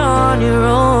provide on your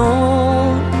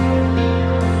own.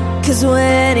 'Cause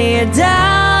when you're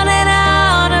down and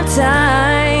out of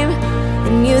time,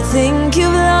 and you think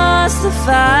you've lost the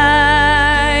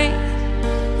fight,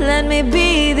 let me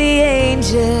be the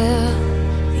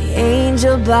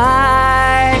angel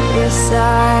by your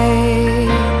side.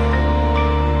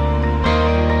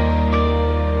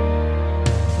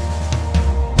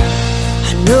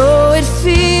 know it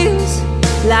feels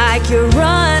like you're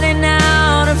running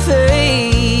out of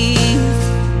faith,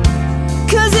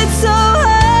 'cause it's so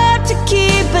hard to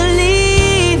keep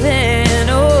believing.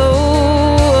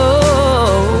 Oh,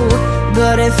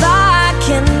 but if I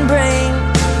can bring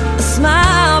a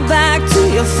smile back to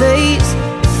your face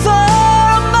for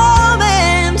a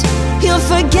moment, you'll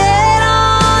forget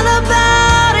all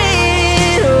about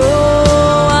it.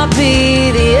 Oh, I'll be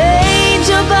the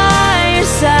angel by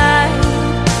your side,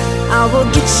 I will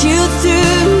get you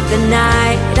through the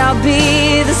night. I'll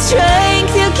be the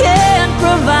strength you can't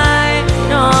provide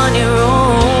on your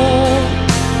own.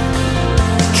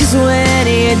 'Cause when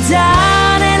you're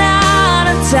down and out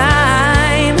of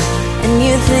time, and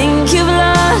you think you've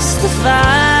lost the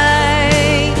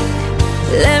fight,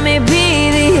 let me be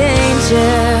the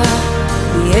angel.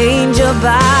 angel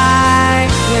by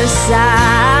your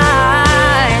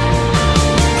side.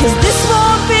 'Cause this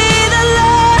won't be the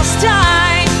last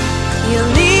time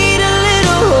you'll need a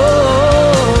little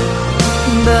hope,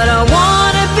 but I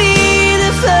wanna be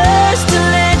the first to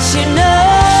let you know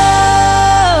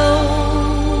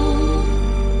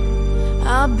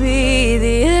I'll be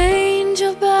the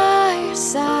angel by your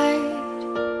side.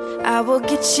 I will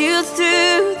get you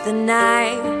through the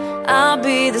night. I'll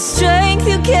be the strength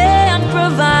you can't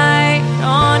provide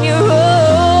on your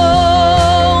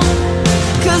own.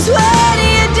 'Cause when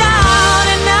you're down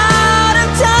and out of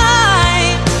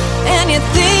time, and you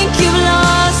think you've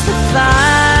lost the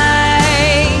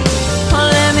fight, oh,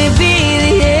 let me be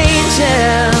the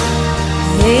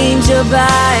angel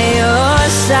by your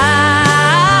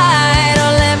side.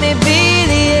 Oh, let me be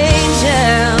the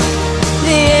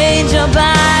angel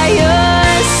by your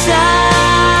side.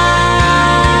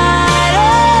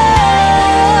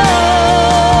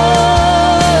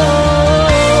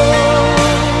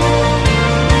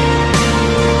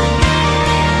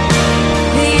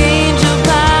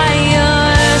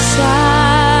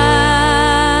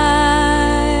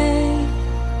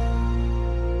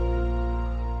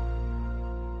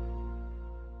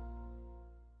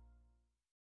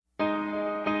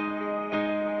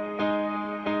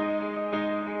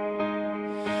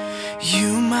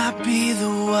 You might be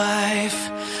the wife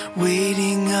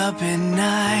waiting up at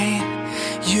night.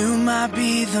 You might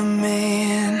be the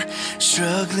man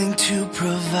struggling to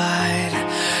provide,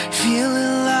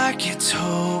 feeling like it's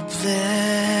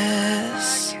hopeless.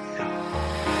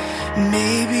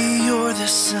 Maybe you're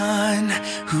the son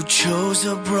who chose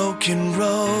a broken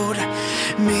road.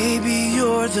 Maybe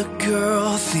you're the girl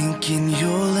thinking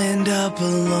you'll end up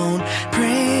alone,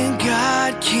 praying,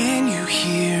 God, can you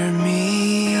hear me?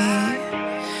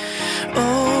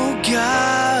 Oh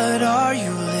God, are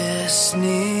you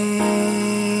listening?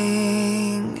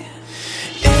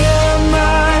 Am I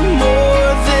more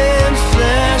than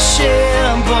flesh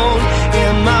and bone?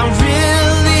 Am I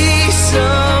really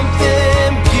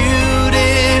something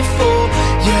beautiful?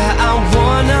 Yeah, I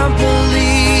wanna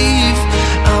believe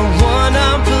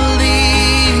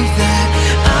that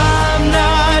I'm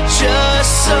not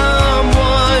just some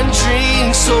wandering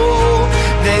soul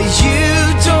that you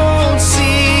don't see.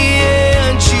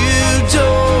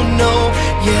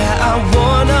 Yeah, I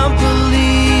wanna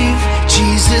believe.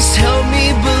 Jesus, help me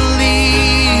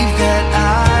believe that I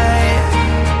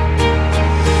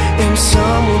am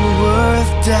someone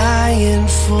worth dying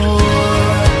for.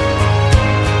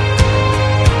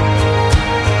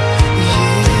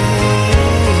 Yeah.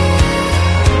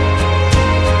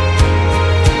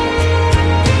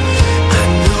 I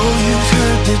know you've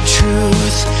heard the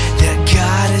truth that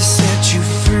God has set you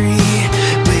free,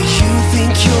 but you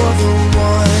think you're the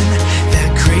one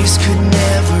grace could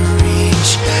never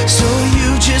reach, so you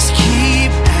just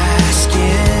keep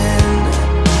asking,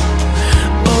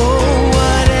 oh,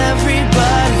 what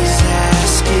everybody's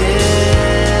asking.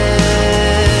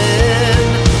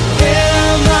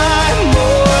 Am I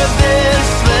more than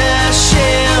flesh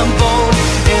and bone?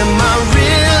 Am I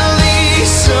really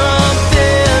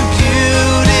something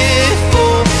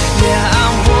beautiful? Yeah, I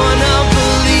wanna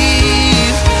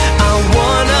believe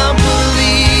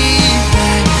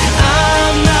that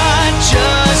I'm not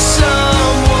just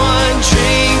some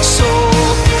wandering soul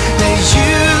that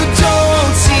you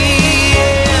don't see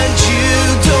and you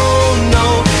don't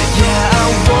know. Yeah, I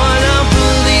wanna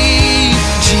believe.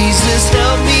 Jesus,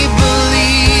 help me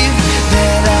believe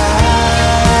that I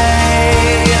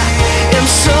am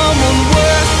someone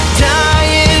worth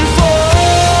dying for.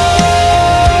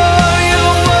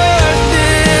 You're worth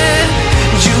it.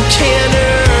 You can't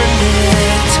earn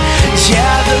it.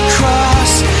 Yeah, the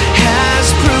cross has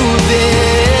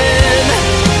proven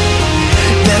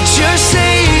that you're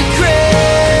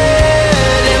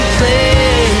sacred and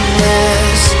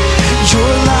blameless.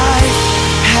 Your life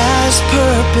has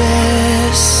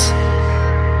purpose.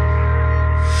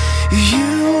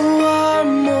 You are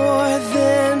more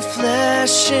than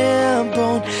flesh and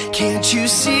bone. Can't you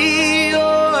see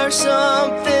you're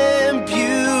something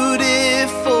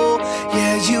beautiful?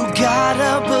 Yeah, you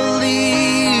gotta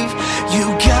believe. You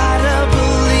gotta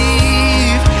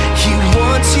believe. He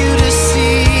wants you to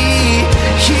see.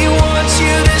 He wants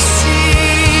you to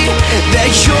see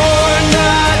that you're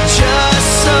not just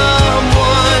some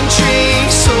wandering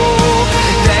soul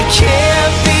that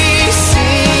can't be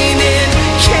seen and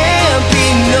can't be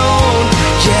known.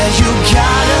 Yeah, you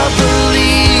gotta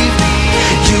believe.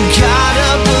 You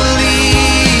gotta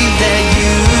believe that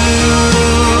you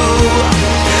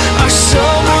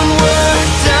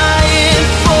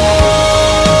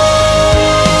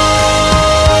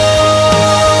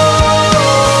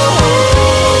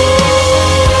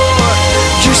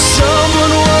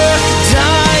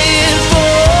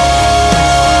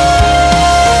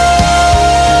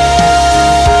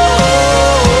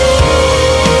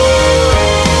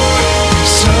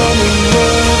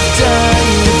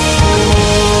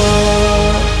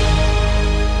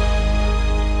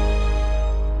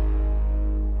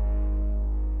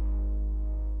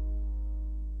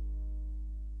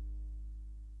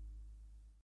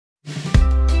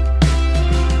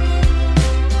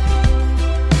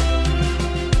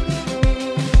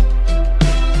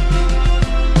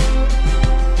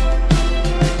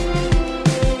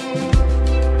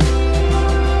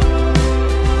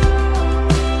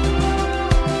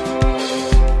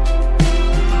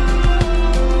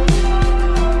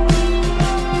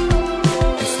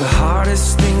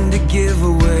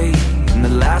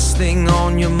thing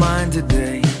on your mind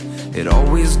today, it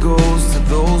always goes to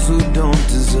those who don't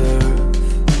deserve.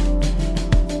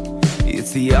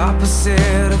 It's the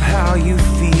opposite of how you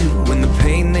feel when the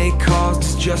pain they caused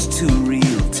is just too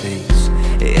real. Takes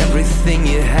everything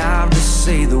you have to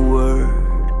say the word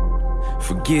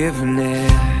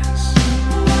forgiveness.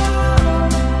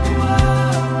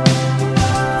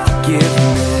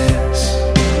 Forgiveness.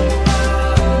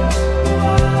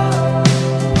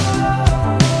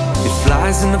 It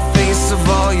flies in the face of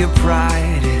all your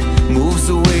pride. It moves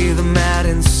away the mad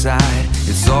inside.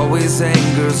 It's always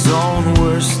anger's own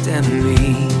worst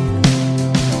enemy.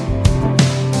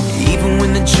 Even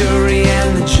when the jury and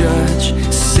the judge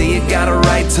say you got a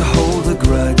right to hold a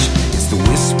grudge, it's the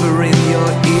whisper in your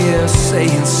ear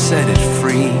saying set it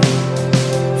free.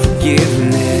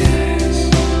 Forgiveness.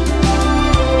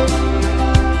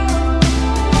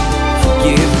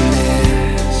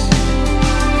 Forgiveness.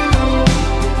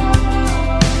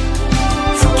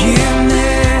 Forgiveness.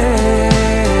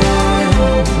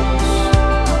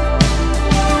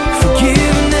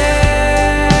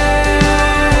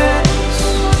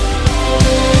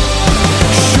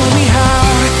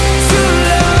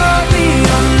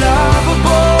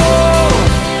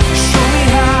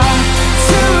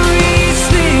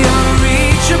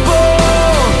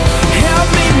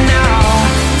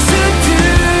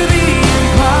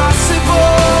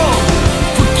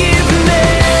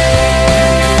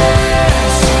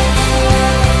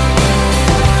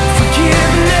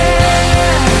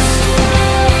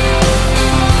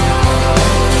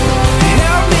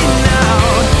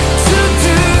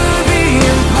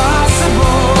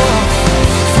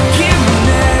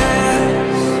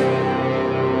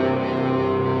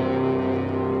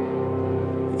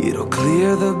 It'll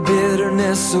clear the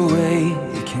bitterness away.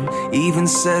 It can even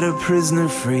set a prisoner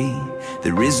free.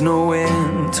 There is no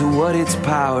end to what its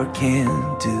power can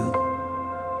do.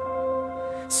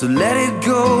 So let it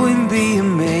go and be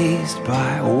amazed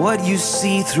by what you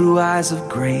see through eyes of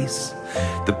grace.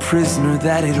 The prisoner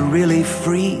that it really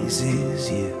frees is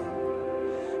you.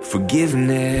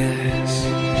 Forgiveness.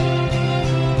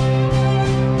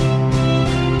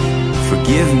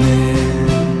 Forgiveness.